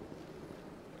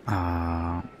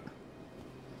ask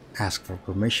for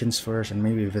permissions first, and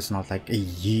maybe if it's not like a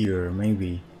year,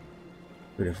 maybe it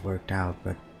would have worked out,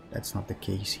 but that's not the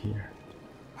case here.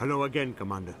 Hello again,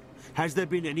 Commander. Has there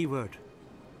been any word?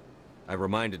 I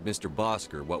reminded Mr.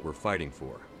 Bosker what we're fighting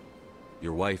for.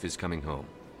 Your wife is coming home.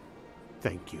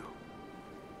 Thank you.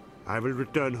 I will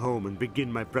return home and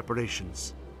begin my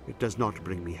preparations. It does not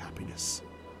bring me happiness,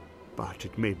 but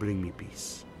it may bring me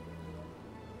peace.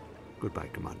 Goodbye,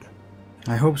 Commander.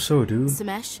 I hope so, dude.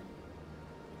 Samesh,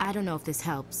 I don't know if this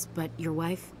helps, but your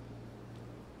wife,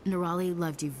 Nerali,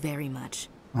 loved you very much.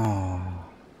 Oh.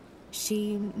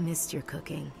 She missed your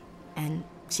cooking, and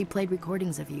she played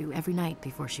recordings of you every night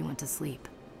before she went to sleep.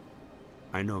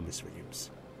 I know, Miss Williams.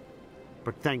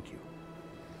 But thank you.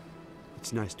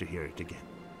 It's nice to hear it again.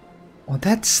 Oh,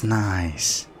 that's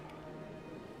nice.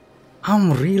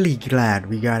 I'm really glad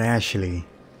we got Ashley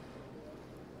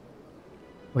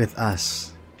with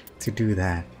us to do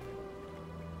that.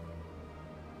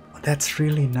 Oh, that's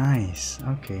really nice.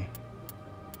 Okay.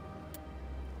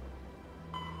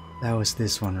 That was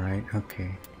this one, right?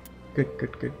 Okay. Good.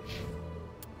 Okay.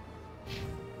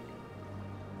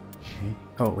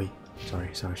 Oh, wait. Sorry.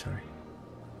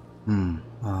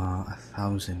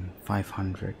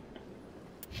 1,500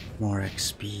 more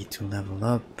XP to level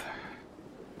up.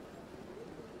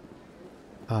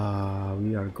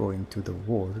 We are going to the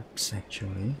wards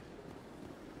actually.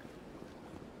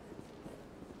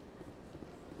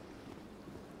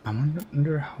 I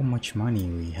wonder how much money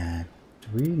we had.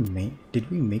 Did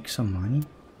we make some money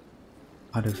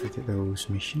out of those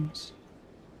missions?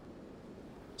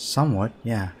 Somewhat,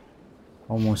 yeah.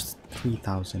 Almost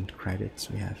 3,000 credits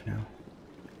we have now.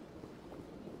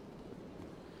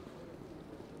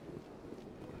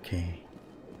 Okay.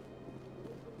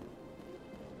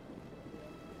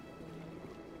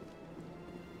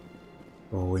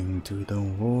 Going to the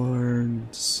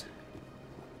wards.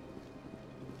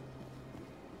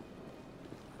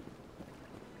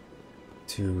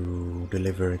 To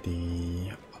deliver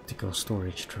the optical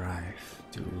storage drive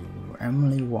to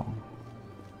Emily Wong.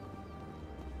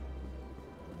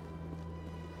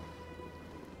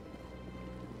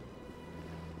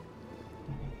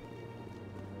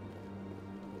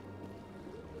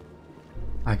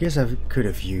 I guess I could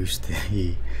have used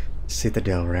the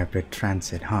Citadel Rapid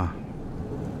Transit, huh?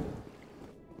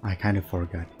 I kind of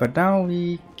forgot. But now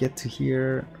we get to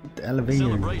hear the elevator.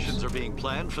 Celebrations are being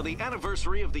planned for the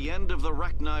anniversary of the end of the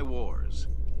Rachni Wars.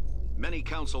 Many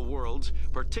Council worlds,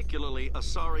 particularly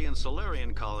Asari and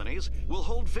Solarian colonies, will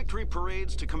hold victory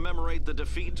parades to commemorate the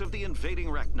defeat of the invading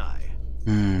Rachni.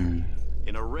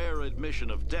 In a rare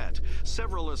admission of debt,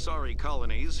 several Asari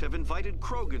colonies have invited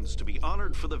Krogans to be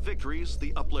honored for the victories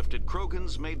the uplifted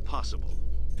Krogans made possible.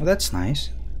 Oh, that's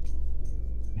nice.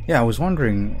 Yeah, I was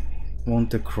wondering, won't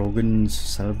the Krogans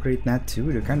celebrate that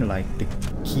too? They're kind of like the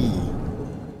key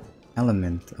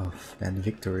element of that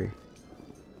victory.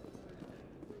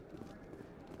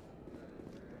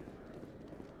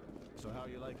 So how are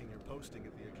you liking your posting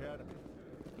at the academy?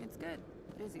 It's good.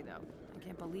 Busy, though. I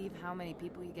can't believe how many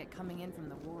people you get coming in from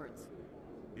the wards.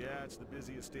 Yeah, it's the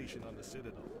busiest station on the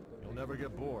Citadel. You'll never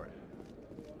get bored.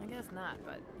 I guess not,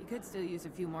 but you could still use a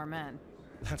few more men.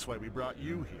 That's why we brought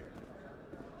you here.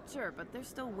 Sure, but there's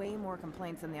still way more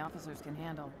complaints than the officers can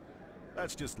handle.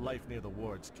 That's just life near the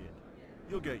wards, kid.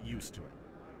 You'll get used to it.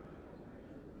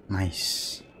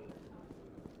 Nice.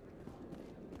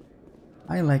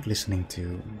 I like listening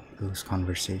to those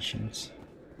conversations.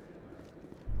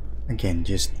 Again,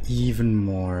 just even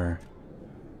more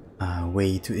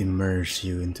way to immerse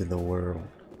you into the world,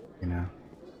 you know?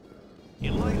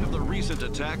 In light of the recent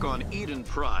attack on Eden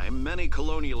Prime, many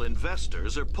colonial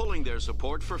investors are pulling their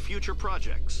support for future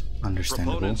projects.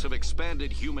 Understandable. Proponents of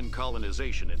expanded human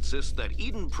colonization insist that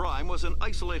Eden Prime was an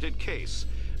isolated case.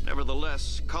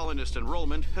 Nevertheless, colonist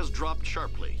enrollment has dropped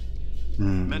sharply.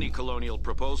 Many colonial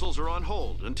proposals are on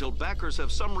hold until backers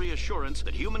have some reassurance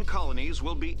that human colonies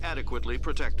will be adequately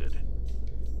protected.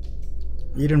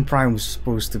 Eden Prime was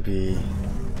supposed to be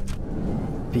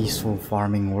a peaceful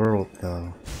farming world,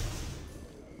 though.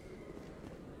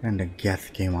 And the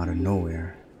Geth came out of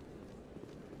nowhere.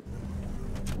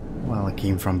 Well, it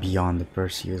came from beyond the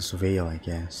Perseus Veil, I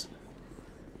guess.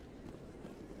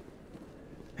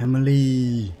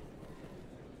 Emily!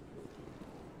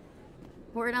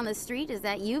 Word on the street is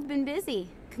that you've been busy.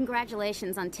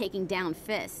 Congratulations on taking down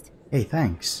Fist. Hey,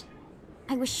 thanks.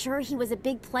 I was sure he was a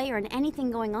big player in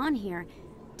anything going on here.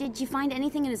 Did you find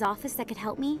anything in his office that could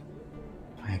help me?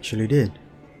 I actually did.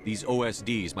 These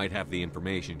OSDs might have the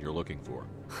information you're looking for.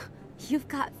 You've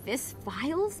got Fist's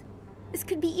files? This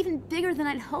could be even bigger than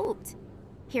I'd hoped.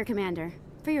 Here, Commander,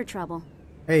 for your trouble.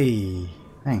 Hey,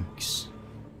 thanks.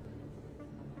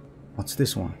 What's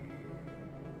this one?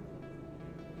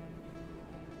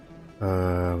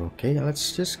 Okay,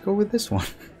 let's just go with this one.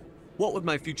 What would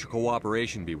my future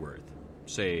cooperation be worth?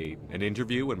 Say, an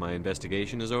interview when my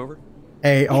investigation is over?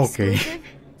 Hey, okay. Exclusive?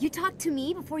 You talk to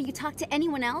me before you talk to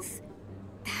anyone else?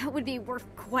 That would be worth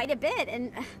quite a bit,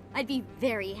 and I'd be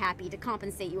very happy to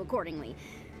compensate you accordingly.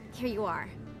 Here you are.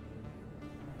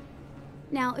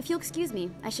 Now, if you'll excuse me,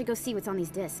 I should go see what's on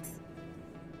these discs.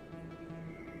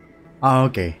 Oh,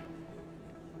 okay.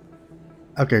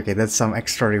 Okay, that's some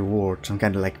extra reward, some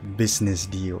kind of like business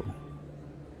deal.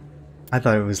 I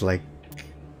thought it was like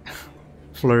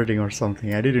flirting or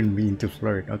something. I didn't mean to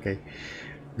flirt. Okay,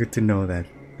 good to know that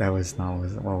that was not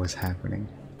what was happening.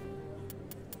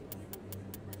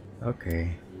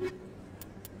 Okay.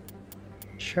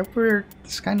 Shepard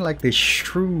is kind of like the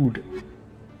shrewd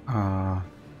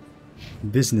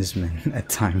businessman at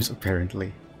times,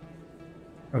 apparently.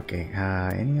 Okay,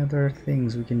 any other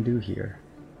things we can do here?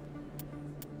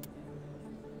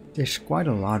 There's quite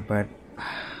a lot, but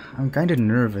I'm kind of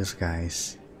nervous,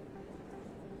 guys.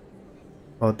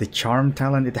 About the charm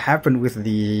talent. It happened with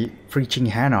the Preaching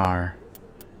Hanar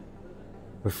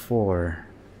before.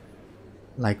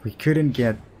 Like, we couldn't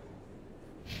get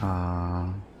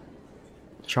charm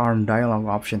dialogue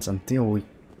options until we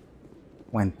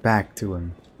went back to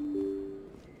him.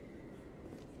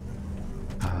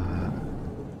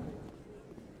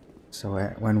 So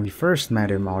when we first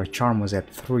met him, our charm was at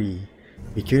 3.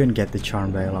 We couldn't get the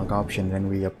charm dialogue option, then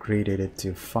we upgraded it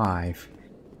to 5.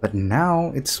 But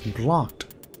now it's blocked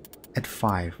at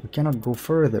 5. We cannot go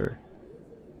further.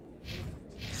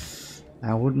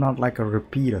 I would not like a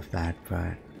repeat of that,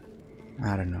 but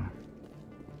I don't know.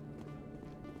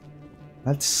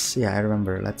 I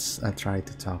remember, let's try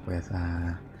to talk with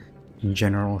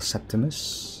General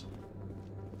Septimus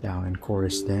down in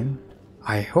Chorus Den.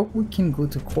 I hope we can go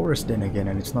to Chorus Den again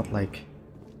and it's not like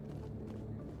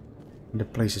the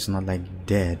place is not like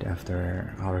dead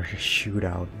after our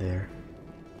shootout there.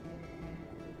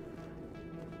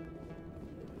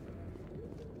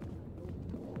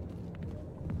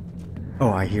 Oh,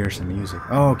 I hear some music.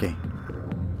 Oh, okay.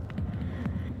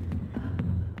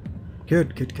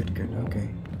 Good. Okay.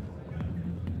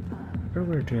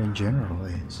 Where the general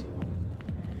is?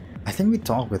 I think we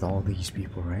talked with all these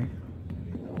people, right?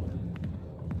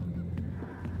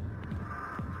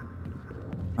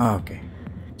 Oh, okay.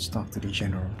 Let's talk to the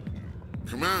general.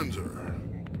 Commander.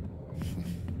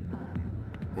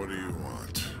 What do you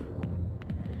want?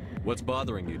 What's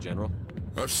bothering you, General?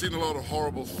 I've seen a lot of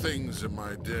horrible things in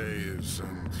my days,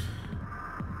 and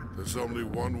there's only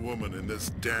one woman in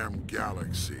this damn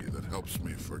galaxy that helps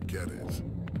me forget it.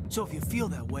 So if you feel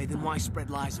that way, then why spread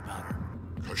lies about her?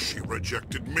 Because she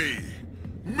rejected me!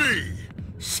 Me!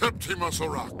 Septimus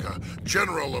Oraka,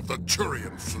 General of the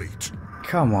Turian Fleet!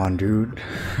 Come on, dude.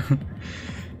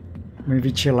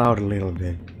 Maybe chill out a little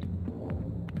bit.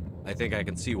 I think I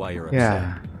can see why you're upset.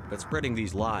 Yeah. but spreading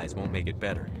these lies won't make it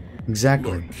better.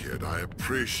 Exactly. Look, kid, I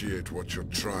appreciate what you're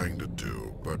trying to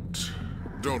do, but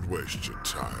don't waste your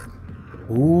time.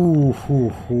 Ooh, hoo,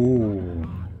 hoo.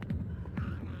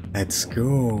 Let's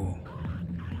go.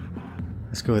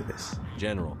 Let's go with this.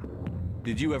 General,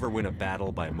 did you ever win a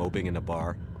battle by moping in a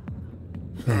bar?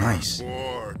 Oh, nice.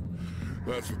 Boy,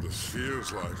 that's what this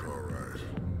feels like, all right.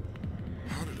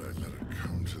 How did I let it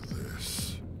come to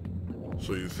this?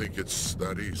 So you think it's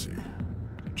that easy?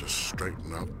 Just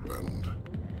straighten up and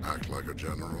act like a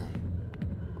general?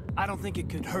 I don't think it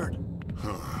could hurt.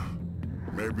 Huh.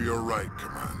 Maybe you're right,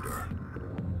 Commander.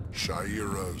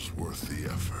 Shaira's worth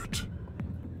the effort.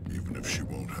 Even if she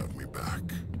won't have me back.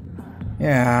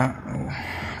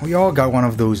 Yeah, we all got one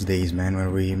of those days, man, where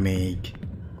we make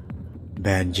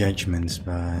bad judgments,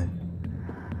 but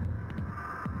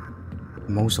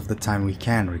most of the time we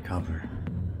can recover.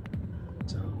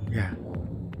 So, yeah.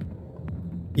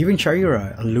 Even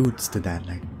Shaira alludes to that,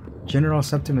 like, General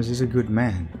Septimus is a good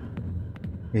man.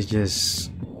 He's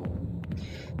just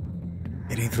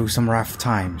getting through some rough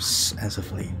times as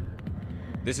of late.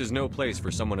 This is no place for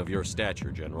someone of your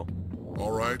stature, General.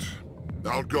 All right,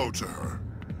 I'll go to her.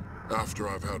 After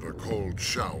I've had a cold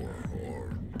shower or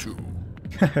two.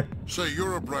 Say,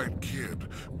 you're a bright kid.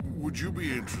 Would you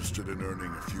be interested in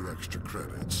earning a few extra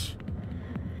credits?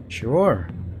 Sure.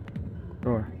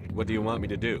 Sure. What do you want me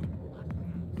to do?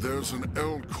 There's an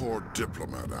L-Corps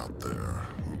diplomat out there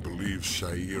who believes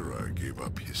Shaira gave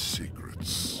up his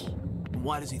secrets.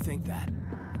 Why does he think that?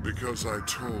 Because I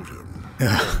told him.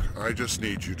 Look, I just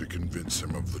need you to convince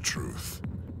him of the truth.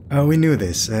 Oh, we knew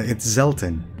this. It's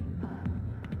Zelton.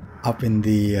 Up in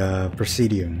the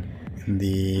Presidium, in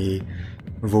the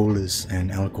Volus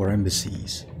and L-Corps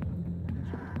embassies.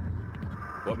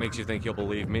 What makes you think he'll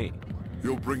believe me?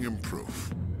 You'll bring him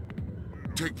proof.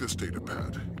 Take this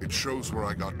datapad. It shows where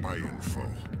I got my info.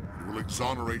 It will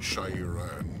exonerate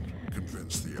Shaira and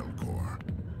convince the L-Corps.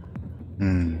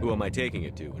 Who am I taking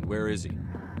it to, and where is he?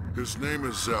 His name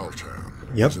is Zoltan.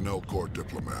 Yep. He's an L-Corps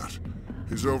diplomat.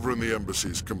 He's over in the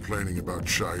embassies complaining about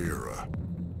Shaira.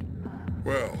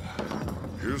 Well,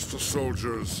 here's to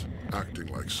soldiers acting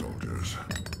like soldiers.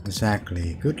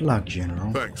 Exactly. Good luck,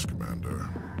 General. Thanks, Commander.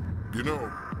 You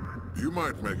know, you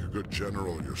might make a good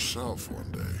general yourself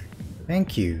one day.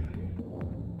 Thank you.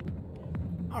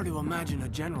 Hard to imagine a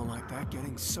general like that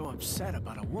getting so upset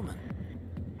about a woman.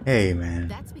 Hey, man.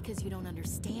 That's because you don't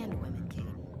understand women, Kate.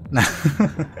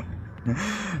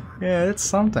 Yeah, it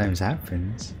sometimes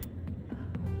happens.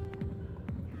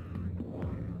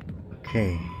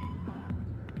 Okay.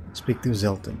 Speak to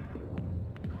Zelton.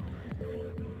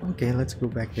 Okay, let's go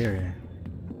back there.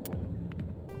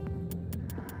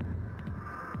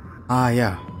 Ah,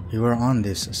 yeah. You were on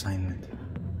this assignment.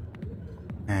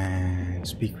 And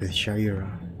speak with Shaira.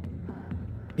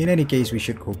 In any case, we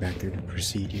should go back to the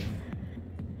Presidium.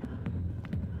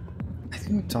 I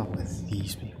think we talk with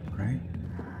these people, right?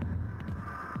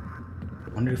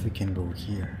 Wonder if we can go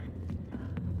here.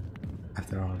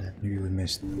 After all that, maybe we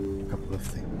missed a couple of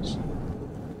things.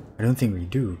 I don't think we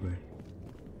do, but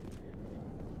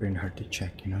very hard to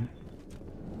check, you know?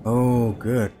 Oh,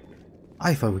 good.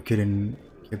 I thought we couldn't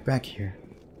get back here.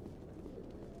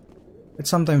 It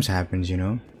sometimes happens, you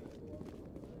know?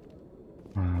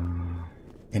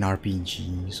 In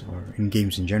RPGs, or in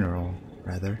games in general,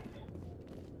 rather.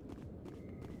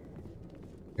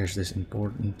 There's this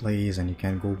important place and you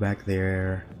can't go back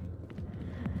there.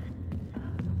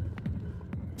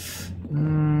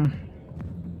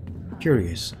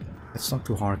 Curious. Let's talk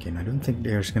to Harkin. I don't think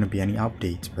there's gonna be any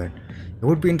updates, but it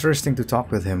would be interesting to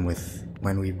talk with him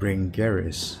when we bring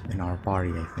Garrus in our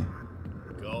party, I think.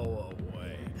 Go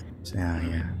away. So,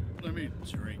 yeah. Let me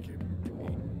drink it.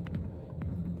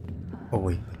 Oh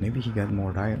wait, maybe he's got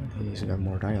more dialogue.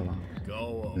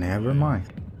 Go away. Never mind.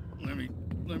 Let me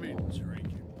drink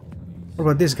it. What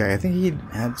about this guy? I think he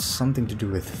had something to do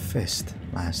with Fist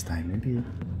last time. Maybe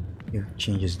he'll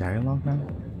change his dialogue now?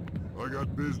 I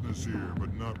got business here,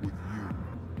 but not with you.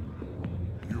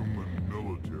 Human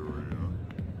military, huh?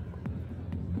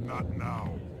 Not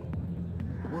now.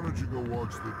 Why don't you go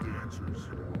watch the dancers?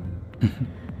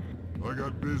 I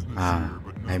got business here,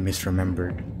 but not I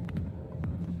misremembered.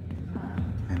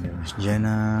 And there was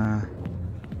Jenna.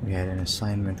 We had an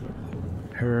assignment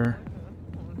with her.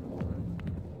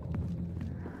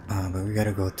 But we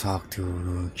gotta go talk to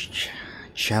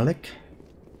Chalik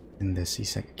in the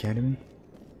CSEC Academy.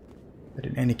 But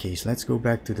in any case, let's go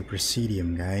back to the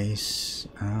Presidium, guys.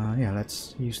 Yeah,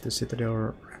 let's use the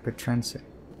Citadel Rapid Transit.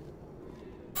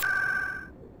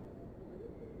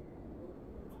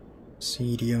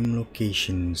 Presidium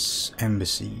locations,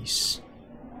 embassies.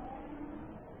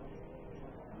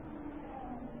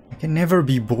 Can never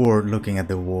be bored looking at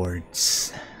the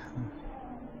wards.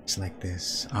 It's like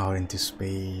this, out into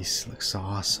space, looks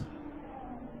awesome.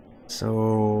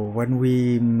 So when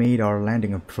we made our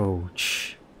landing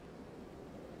approach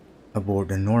aboard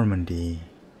the Normandy,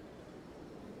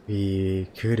 we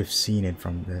could have seen it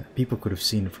from the people could have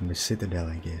seen it from the Citadel,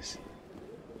 I guess.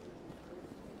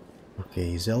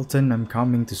 Okay, Zelton, I'm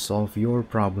coming to solve your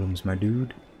problems, my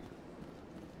dude.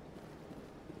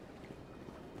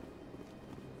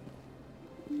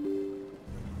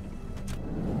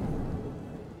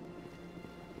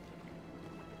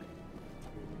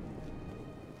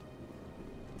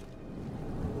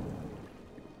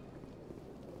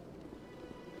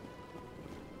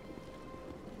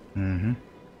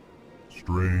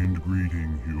 Strained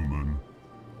greeting, human.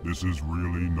 This is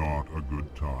really not a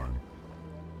good time.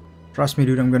 Trust me,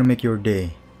 dude, I'm gonna make your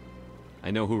day. I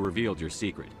know who revealed your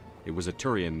secret. It was a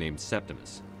Turian named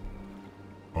Septimus.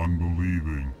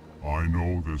 Unbelieving, I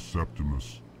know this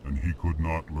Septimus, and he could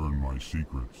not learn my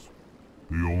secrets.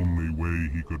 The only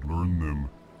way he could learn them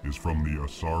is from the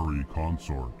Asari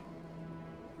consort.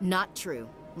 Not true.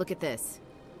 Look at this.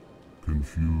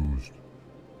 Confused.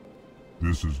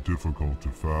 This is difficult to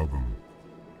fathom.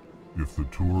 If the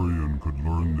Turian could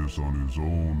learn this on his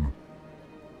own,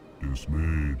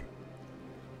 dismayed,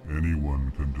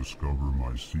 anyone can discover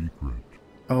my secret.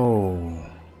 Oh.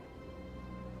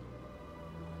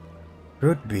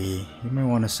 Could be. You might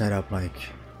want to set up like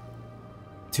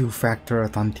two-factor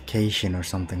authentication or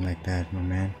something like that, my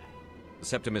man.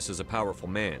 Septimus is a powerful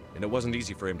man, and it wasn't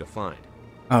easy for him to find.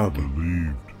 Oh, okay.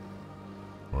 Relieved.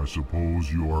 I suppose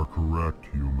you are correct,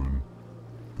 human.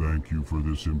 Thank you for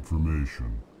this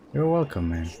information. You're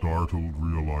welcome, man. Startled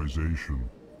realization.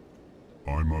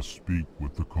 I must speak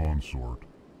with the consort.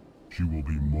 She will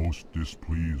be most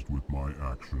displeased with my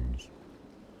actions.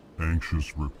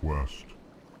 Anxious request.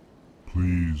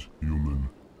 Please, human,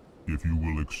 if you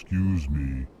will excuse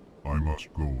me, I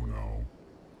must go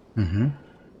now.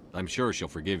 I'm sure she'll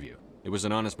forgive you. It was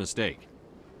an honest mistake.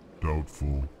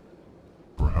 Doubtful.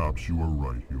 Perhaps you are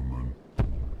right, human.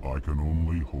 I can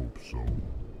only hope so.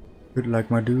 Good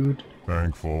luck, my dude.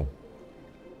 Thankful.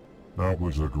 That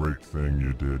was a great thing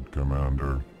you did,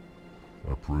 Commander.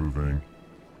 Approving.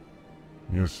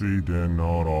 You see, Din,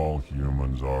 not all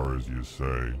humans are as you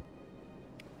say.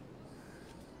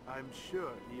 I'm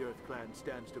sure the Earth Clan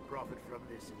stands to profit from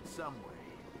this in some way.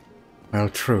 Well,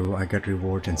 true, I get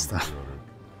rewards and stuff.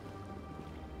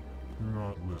 Do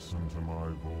not listen to my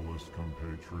Volus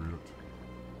compatriot.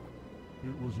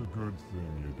 It was a good thing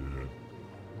you did,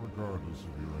 regardless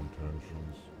of your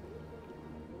intentions.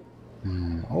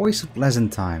 Always a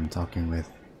pleasant time talking with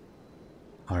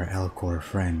our Elcor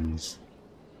friends.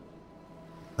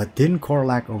 But Din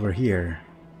Korlak over here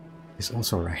is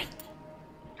also right.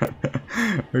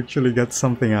 Actually got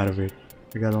something out of it.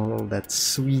 We got all that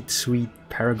sweet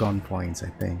Paragon points, I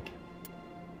think.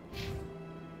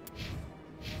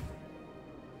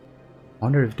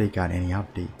 Wonder if they got any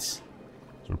updates.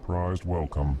 Surprised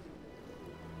welcome.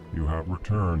 You have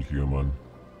returned, human.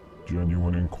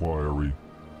 Genuine inquiry.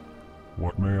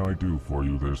 What may I do for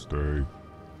you this day?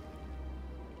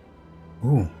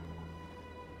 Ooh.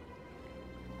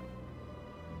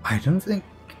 I don't think...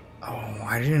 Oh,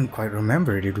 I didn't quite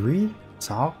remember. Did we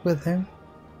talk with him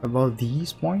about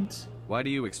these points? Why do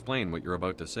you explain what you're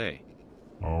about to say?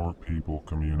 Our people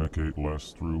communicate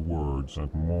less through words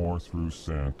and more through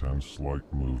scent and slight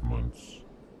movements.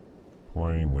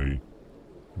 Plainly,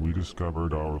 we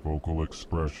discovered our vocal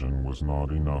expression was not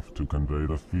enough to convey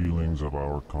the feelings of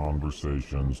our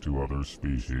conversations to other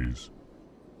species.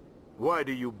 Why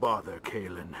do you bother,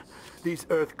 Kalen? These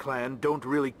Earth Clan don't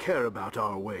really care about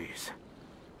our ways.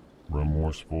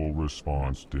 Remorseful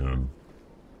response, Din.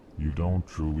 You don't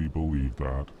truly believe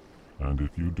that, and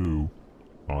if you do,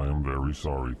 I am very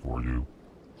sorry for you.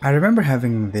 I remember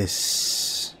having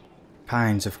this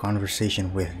kinds of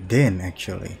conversation with Din,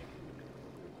 actually.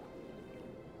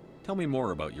 Tell me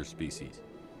more about your species.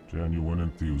 Genuine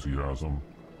enthusiasm.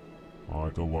 I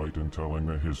delight in telling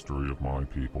the history of my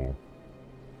people.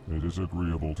 It is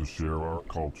agreeable to share our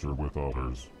culture with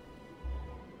others.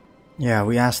 Yeah,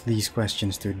 we asked these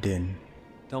questions to Din.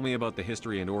 Tell me about the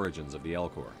history and origins of the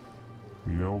Elcor.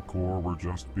 The Elcor were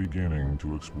just beginning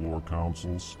to explore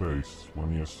Council space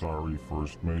when the Asari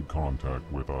first made contact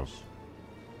with us.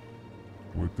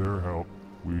 With their help,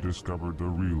 we discovered the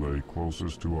relay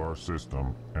closest to our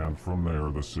system, and from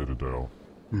there the Citadel.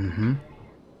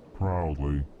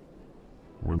 Proudly,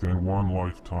 within one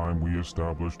lifetime we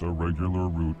established a regular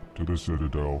route to the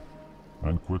Citadel,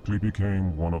 and quickly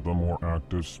became one of the more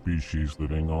active species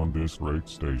living on this great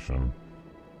station.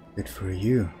 Good for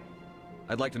you.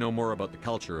 I'd like to know more about the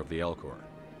culture of the Elcor.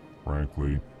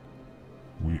 Frankly,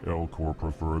 we Elcor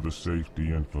prefer the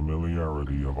safety and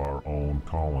familiarity of our own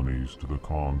colonies to the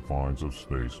confines of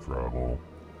space travel.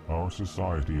 Our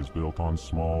society is built on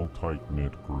small,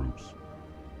 tight-knit groups,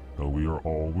 though we are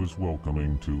always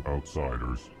welcoming to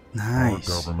outsiders. Nice.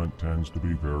 Our government tends to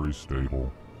be very stable.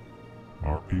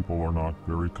 Our people are not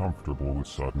very comfortable with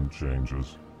sudden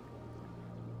changes.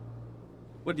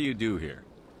 What do you do here?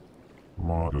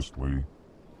 Modestly,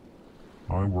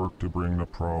 I work to bring the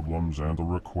problems and the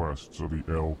requests of the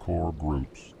Elcor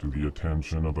groups to the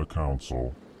attention of the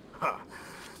Council. Ha!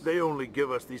 They only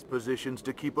give us these positions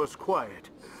to keep us quiet.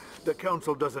 The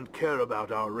Council doesn't care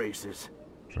about our races.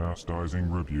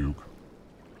 Chastising rebuke.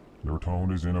 Your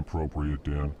tone is inappropriate,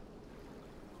 Din.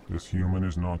 This human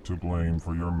is not to blame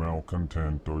for your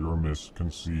malcontent or your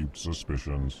misconceived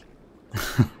suspicions.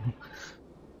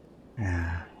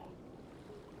 Yeah.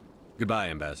 Goodbye,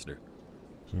 Ambassador.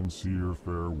 Sincere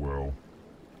farewell.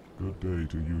 Good day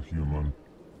to you, human.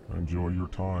 Enjoy your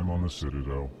time on the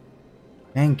Citadel.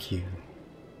 Thank you.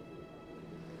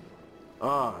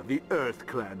 Ah, the Earth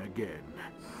Clan again.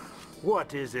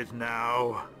 What is it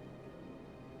now?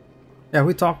 Yeah,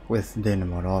 we talked with Din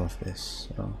about all of this,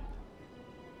 so...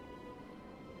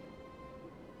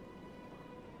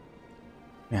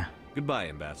 yeah. Goodbye,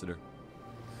 Ambassador.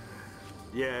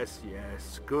 Yes,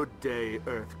 yes. Good day,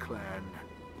 Earth Clan.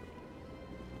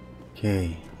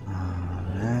 Okay,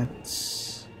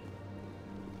 let's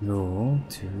go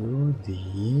to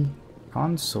the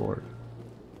consort,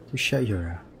 to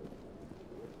Shayura.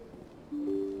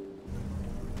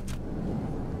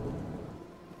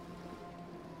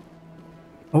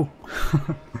 Oh,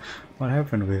 what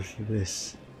happened with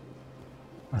this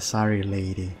Asari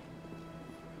lady?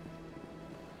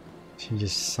 She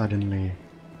just suddenly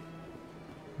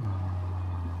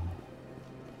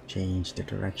changed the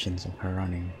directions of her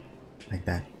running like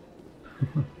that.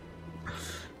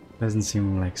 Doesn't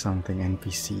seem like something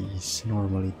NPCs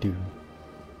normally do.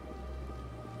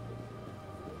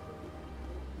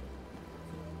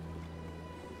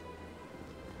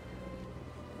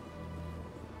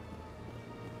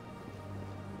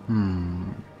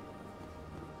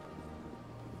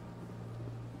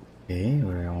 Okay,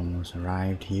 we're almost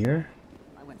arrived here.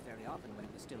 I went very often when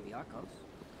it was still the Arcos.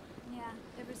 Yeah,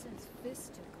 ever since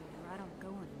Fist took over, I don't go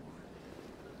anymore.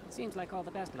 It seems like all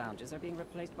the best lounges are being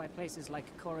replaced by places like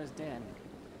Cora's Den.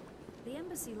 The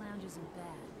Embassy Lounge isn't bad,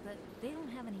 but they don't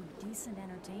have any decent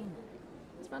entertainment.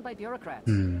 It's run by bureaucrats.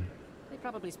 They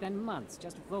probably spend months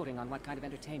just voting on what kind of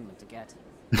entertainment to get.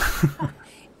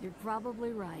 You're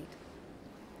probably right.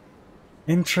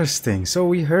 Interesting. So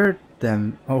we heard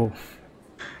them. Oh,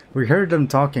 we heard them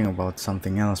talking about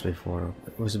something else before.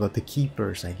 It was about the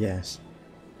keepers, I guess.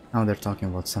 Now they're talking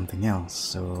about something else.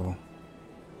 So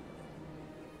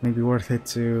maybe worth it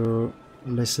to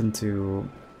listen to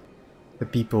the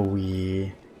people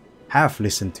we have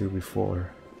listened to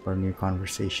before for new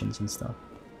conversations and stuff.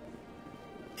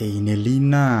 Hey,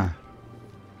 Nelina.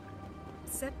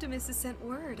 Septimus has sent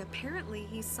word. Apparently,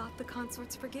 he sought the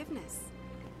consort's forgiveness.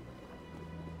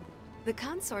 The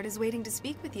consort is waiting to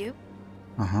speak with you.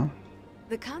 Uh-huh.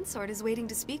 The consort is waiting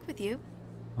to speak with you.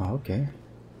 Oh, okay.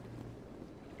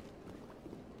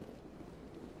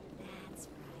 That's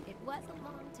right. It was a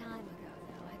long time ago,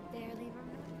 though. I barely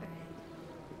remember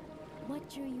it. What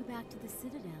drew you back to the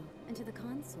Citadel and to the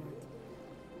consort?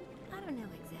 I don't know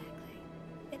exactly.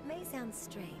 It may sound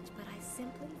strange, but I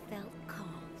simply felt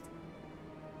called.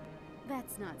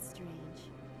 That's not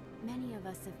strange. Many of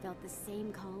us have felt the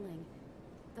same calling,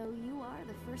 though you are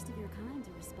the first of your kind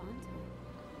to respond to it.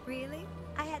 Really?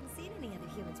 I hadn't seen any other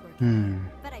humans working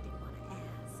here, but I didn't want to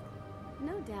ask.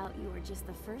 No doubt you are just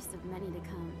the first of many to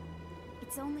come.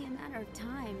 It's only a matter of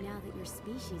time now that your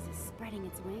species is spreading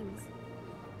its wings.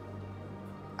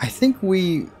 I think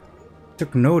we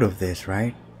took note of this,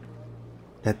 right?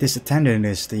 That this attendant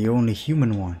is the only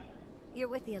human one. You're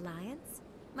with the Alliance?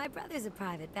 My brother's a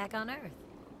private back on Earth.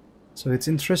 So it's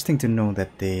interesting to know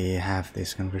that they have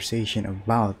this conversation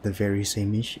about the very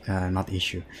same issue,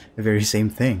 the very same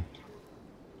thing.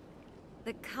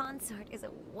 The consort is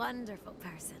a wonderful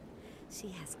person. She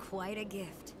has quite a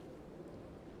gift.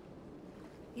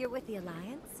 You're with the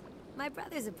Alliance? My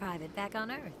brother's a private back on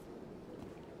Earth.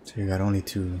 So you got only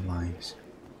 2 lines.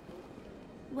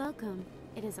 Welcome.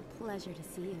 It is a pleasure to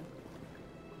see you.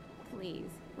 Please,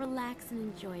 relax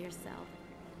and enjoy yourself.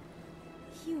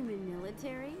 Human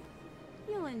military?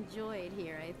 You'll enjoy it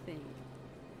here, I think.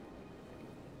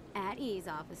 At ease,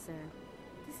 officer.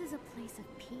 This is a place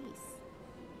of peace.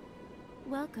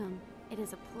 Welcome. It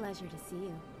is a pleasure to see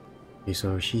you. Okay,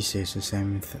 so she says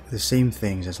the same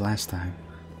things as last time.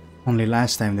 Only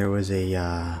last time there was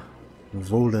a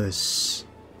Volus,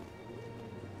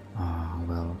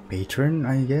 well, patron,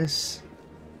 I guess.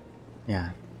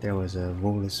 Yeah, there was a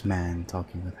Volus man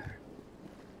talking with her.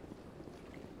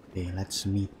 Okay, let's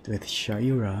meet with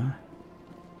Shaira.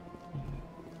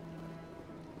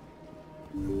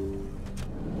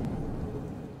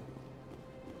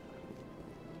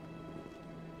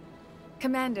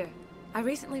 Commander, I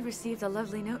recently received a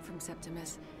lovely note from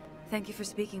Septimus. Thank you for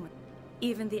speaking with me.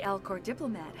 Even the Alcor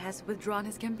diplomat has withdrawn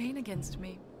his campaign against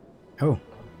me. Oh,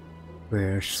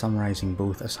 we're summarizing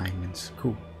both assignments.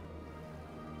 Cool.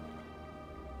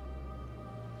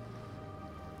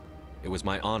 It was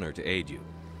my honor to aid you.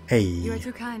 Hey. You are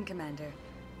too kind, Commander.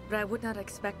 But I would not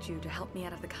expect you to help me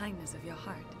out of the kindness of your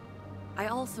heart. I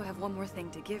also have one more thing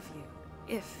to give you,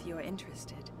 if you are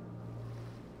interested.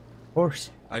 Of course.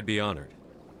 I'd be honored.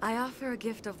 I offer a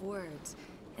gift of words,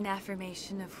 an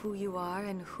affirmation of who you are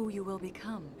and who you will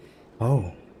become.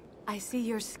 Oh. I see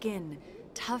your skin,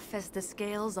 tough as the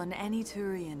scales on any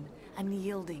Turian,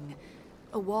 unyielding.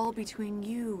 A wall between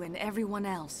you and everyone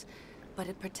else, but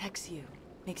it protects you,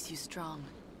 makes you strong.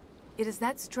 It is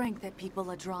that strength that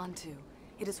people are drawn to.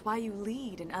 It is why you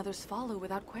lead and others follow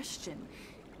without question.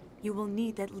 You will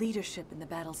need that leadership in the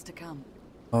battles to come.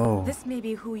 Oh. This may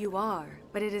be who you are,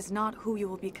 but it is not who you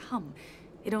will become.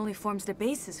 It only forms the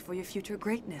basis for your future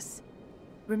greatness.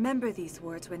 Remember these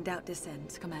words when doubt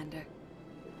descends, Commander.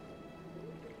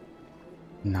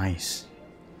 Nice.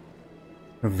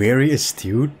 Very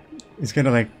astute. It's kind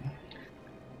of like,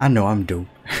 I know I'm dope.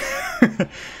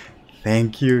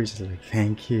 Thank you. Just like,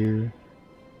 thank you.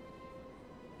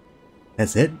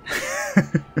 That's it.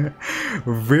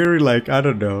 Very like, I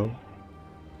don't know.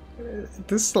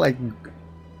 This is like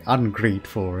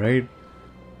ungrateful, right?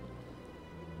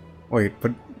 Wait,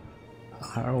 but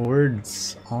are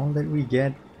words all that we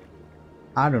get?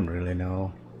 I don't really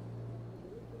know.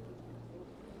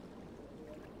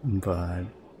 But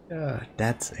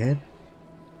that's it?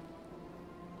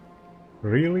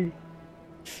 Really?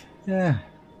 Yeah,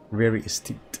 very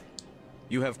astute.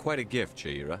 You have quite a gift,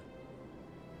 Shaira.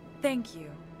 Thank you.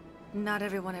 Not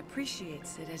everyone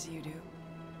appreciates it as you do.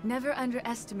 Never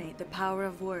underestimate the power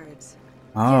of words.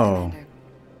 Oh. Here, Commander.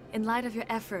 In light of your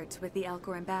efforts with the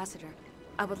Alcor ambassador,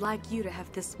 I would like you to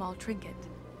have this small trinket.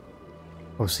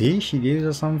 Oh, see? She gives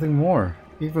us something more.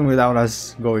 Even without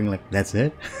us going like, that's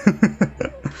it?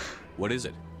 What is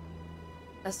it?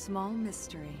 A small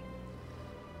mystery.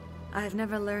 I have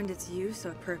never learned its use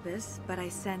or purpose, but I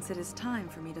sense it is time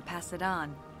for me to pass it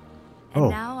on. And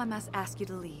now I must ask you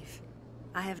to leave.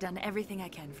 I have done everything I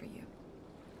can for you.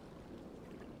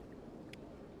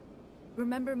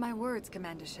 Remember my words,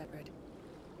 Commander Shepard.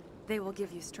 They will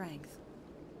give you strength.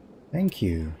 Thank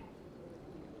you.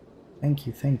 Thank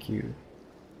you, thank you.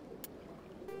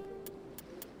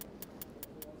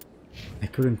 I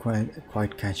couldn't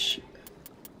quite catch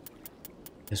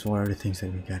just what are the things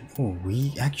that we got. Oh,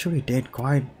 we actually did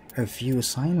quite a few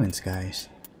assignments, guys.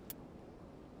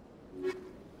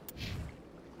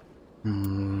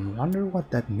 Wonder what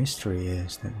that mystery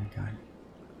is that we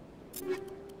got.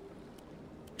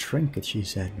 Trinket, she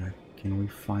said. Like, can we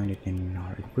find it in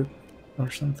our equip or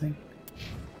something?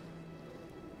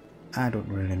 I don't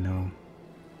really know.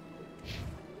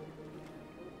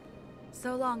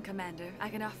 So long, Commander. I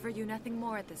can offer you nothing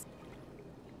more at this.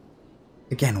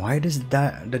 Again, why does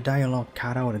the dialogue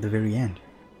cut out at the very end?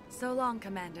 So long,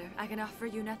 Commander. I can offer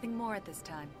you nothing more at this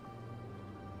time.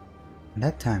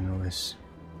 That time it was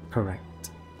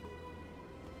correct.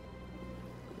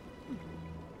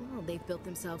 Well, they've built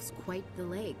themselves quite the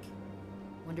lake.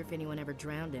 Wonder if anyone ever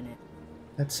drowned in it.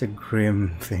 That's a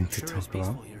grim thing to talk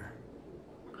about.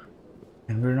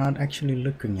 And we're not actually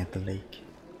looking at the lake.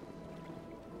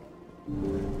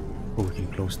 Oh, we can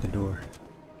close the door.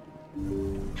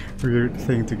 Weird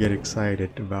thing to get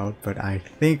excited about, but I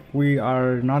think we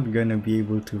are not gonna be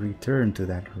able to return to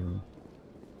that room.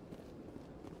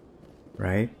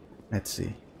 Right? Let's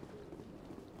see.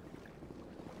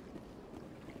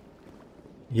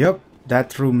 Yep,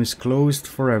 that room is closed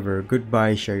forever.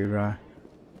 Goodbye, Shaira.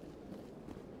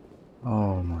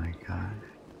 Oh my god.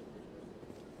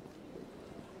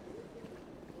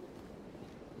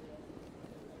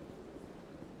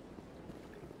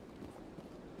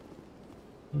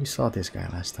 We saw this guy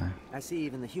last time. I see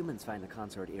even the humans find the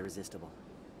consort irresistible.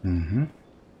 Mm-hmm.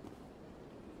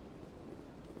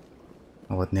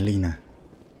 How about Nelina?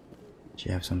 Does she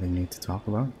have something new to talk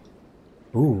about?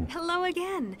 Ooh. Hello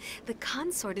again. The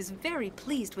consort is very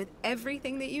pleased with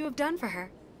everything that you have done for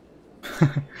her.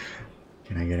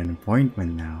 Can I get an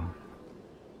appointment now?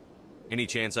 Any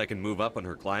chance I can move up on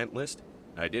her client list?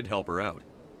 I did help her out.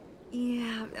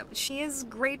 Yeah, she is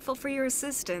grateful for your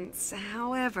assistance.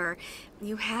 However,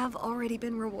 you have already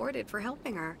been rewarded for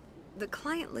helping her. The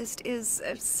client list is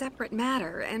a separate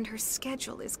matter, and her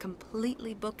schedule is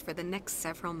completely booked for the next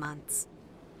several months.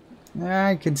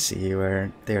 I can see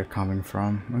where they're coming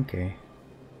from. Okay.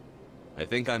 I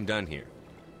think I'm done here.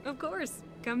 Of course.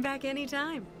 Come back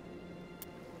anytime.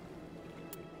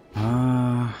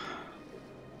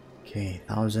 Okay,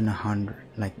 1,100,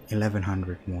 like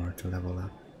 1,100 more to level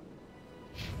up.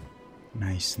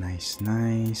 Nice, nice,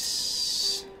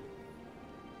 nice.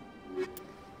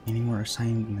 Any more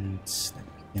assignments that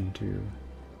we can do?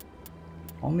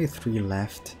 Only 3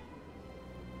 left.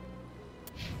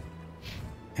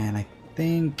 And I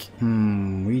think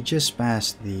we just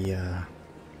passed the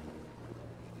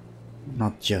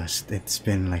not just, it's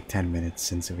been like 10 minutes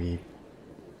since we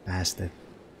passed the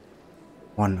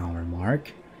 1 hour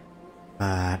mark,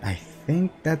 but I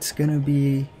think that's gonna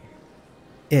be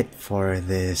it for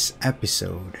this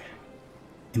episode.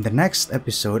 In the next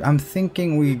episode, I'm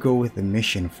thinking we go with the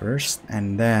mission first,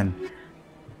 and then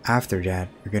after that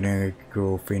we're gonna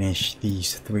go finish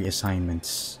these 3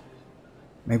 assignments.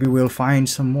 Maybe we'll find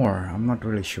some more, I'm not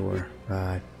really sure,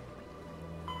 but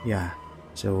yeah.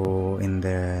 So in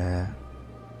the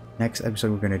next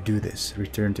episode we're gonna do this,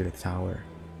 return to the tower.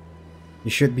 You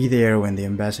should be there when the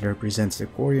ambassador presents the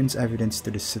Quarian's evidence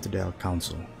to the Citadel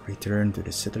Council. Return to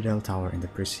the Citadel Tower in the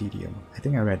Presidium. I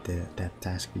think I read that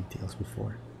task details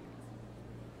before.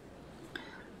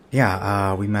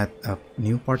 Yeah, we met a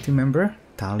new party member,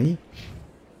 Tali.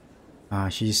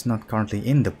 She's not currently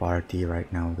in the party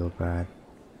right now though, but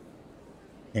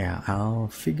yeah, I'll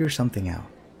figure something out.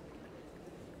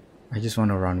 I just want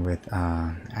to run with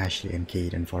Ashley and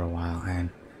Kaden for a while,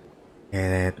 and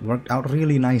it worked out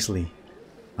really nicely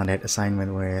on that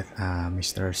assignment with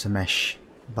Mr. Samesh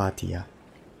Bhatia.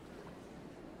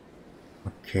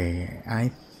 Okay,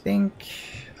 I think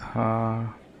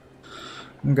I'm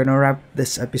gonna wrap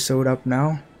this episode up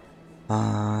now.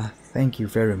 Thank you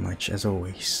very much as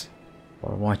always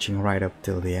for watching right up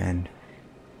till the end,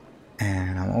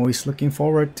 and I'm always looking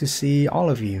forward to see all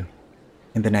of you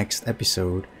in the next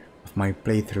episode of my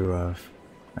playthrough of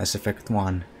Mass Effect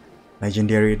 1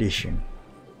 Legendary Edition.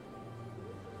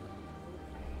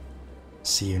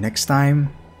 See you next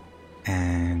time,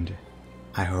 and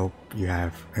I hope you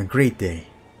have a great day.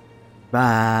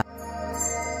 Bye!